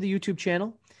subscribe to the YouTube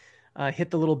channel, hit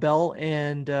the little bell,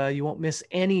 and you won't miss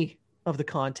any of the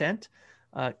content.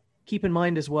 Keep in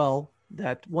mind as well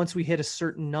that once we hit a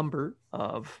certain number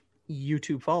of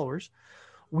YouTube followers,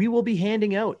 we will be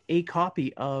handing out a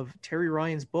copy of Terry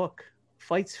Ryan's book,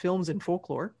 Fights, Films, and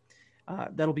Folklore.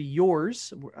 That'll be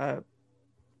yours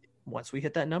once we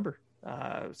hit that number.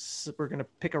 So we're going to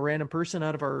pick a random person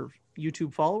out of our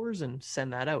YouTube followers and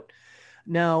send that out.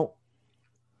 Now,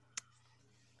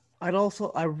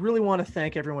 I really want to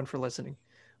thank everyone for listening.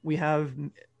 We have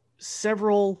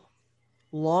several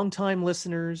longtime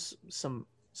listeners, some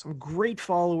great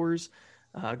followers,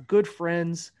 good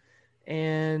friends,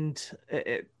 and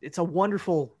it's a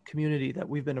wonderful community that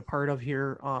we've been a part of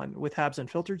here with Habs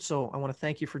Unfiltered. So I want to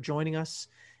thank you for joining us.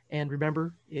 And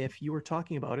remember, if you are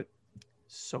talking about it,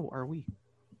 so are we.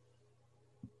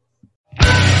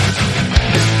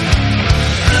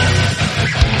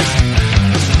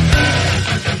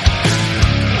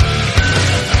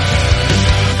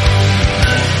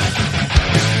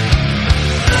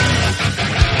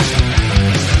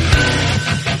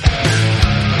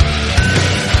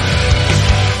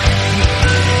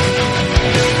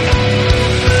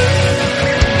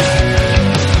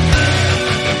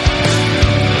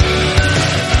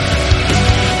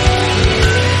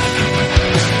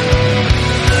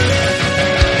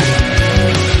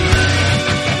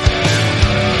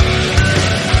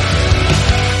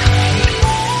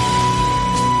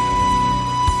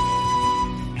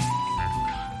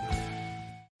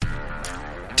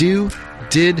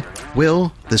 Did,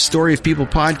 Will, the Story of People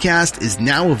podcast is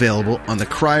now available on the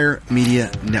Crier Media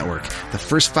Network. The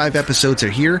first 5 episodes are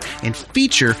here and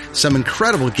feature some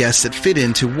incredible guests that fit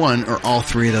into one or all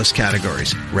 3 of those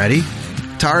categories. Ready?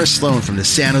 Tara Sloan from the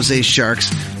San Jose Sharks,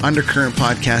 Undercurrent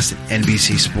podcast, and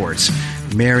NBC Sports.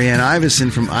 Marianne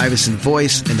Iveson from Iveson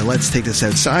Voice and the Let's Take This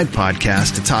Outside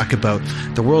podcast to talk about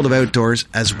the world of outdoors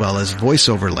as well as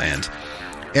voiceover land.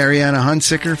 Ariana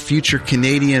Hunsicker, future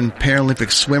Canadian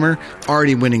Paralympic swimmer,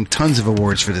 already winning tons of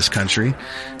awards for this country.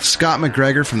 Scott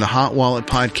McGregor from the Hot Wallet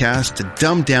podcast to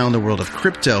dumb down the world of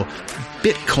crypto,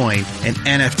 Bitcoin, and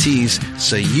NFTs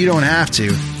so you don't have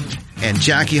to. And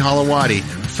Jackie Holowati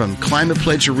from Climate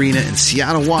Pledge Arena in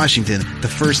Seattle, Washington, the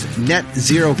first net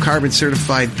zero carbon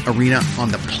certified arena on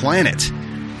the planet.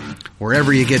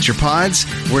 Wherever you get your pods,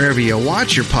 wherever you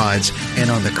watch your pods, and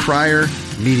on the Crier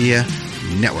Media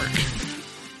Network.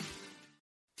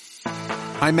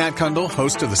 I'm Matt Kundle,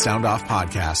 host of the Sound Off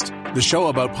Podcast, the show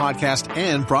about podcast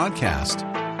and broadcast.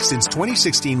 Since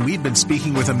 2016, we've been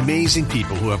speaking with amazing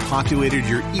people who have populated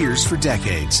your ears for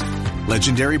decades.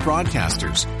 Legendary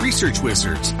broadcasters, research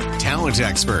wizards, talent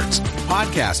experts,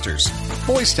 podcasters,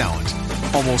 voice talent.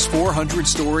 Almost 400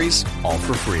 stories, all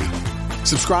for free.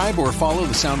 Subscribe or follow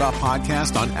the Sound Off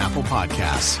Podcast on Apple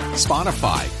Podcasts,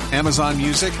 Spotify, Amazon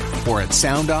Music, or at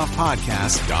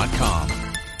soundoffpodcast.com.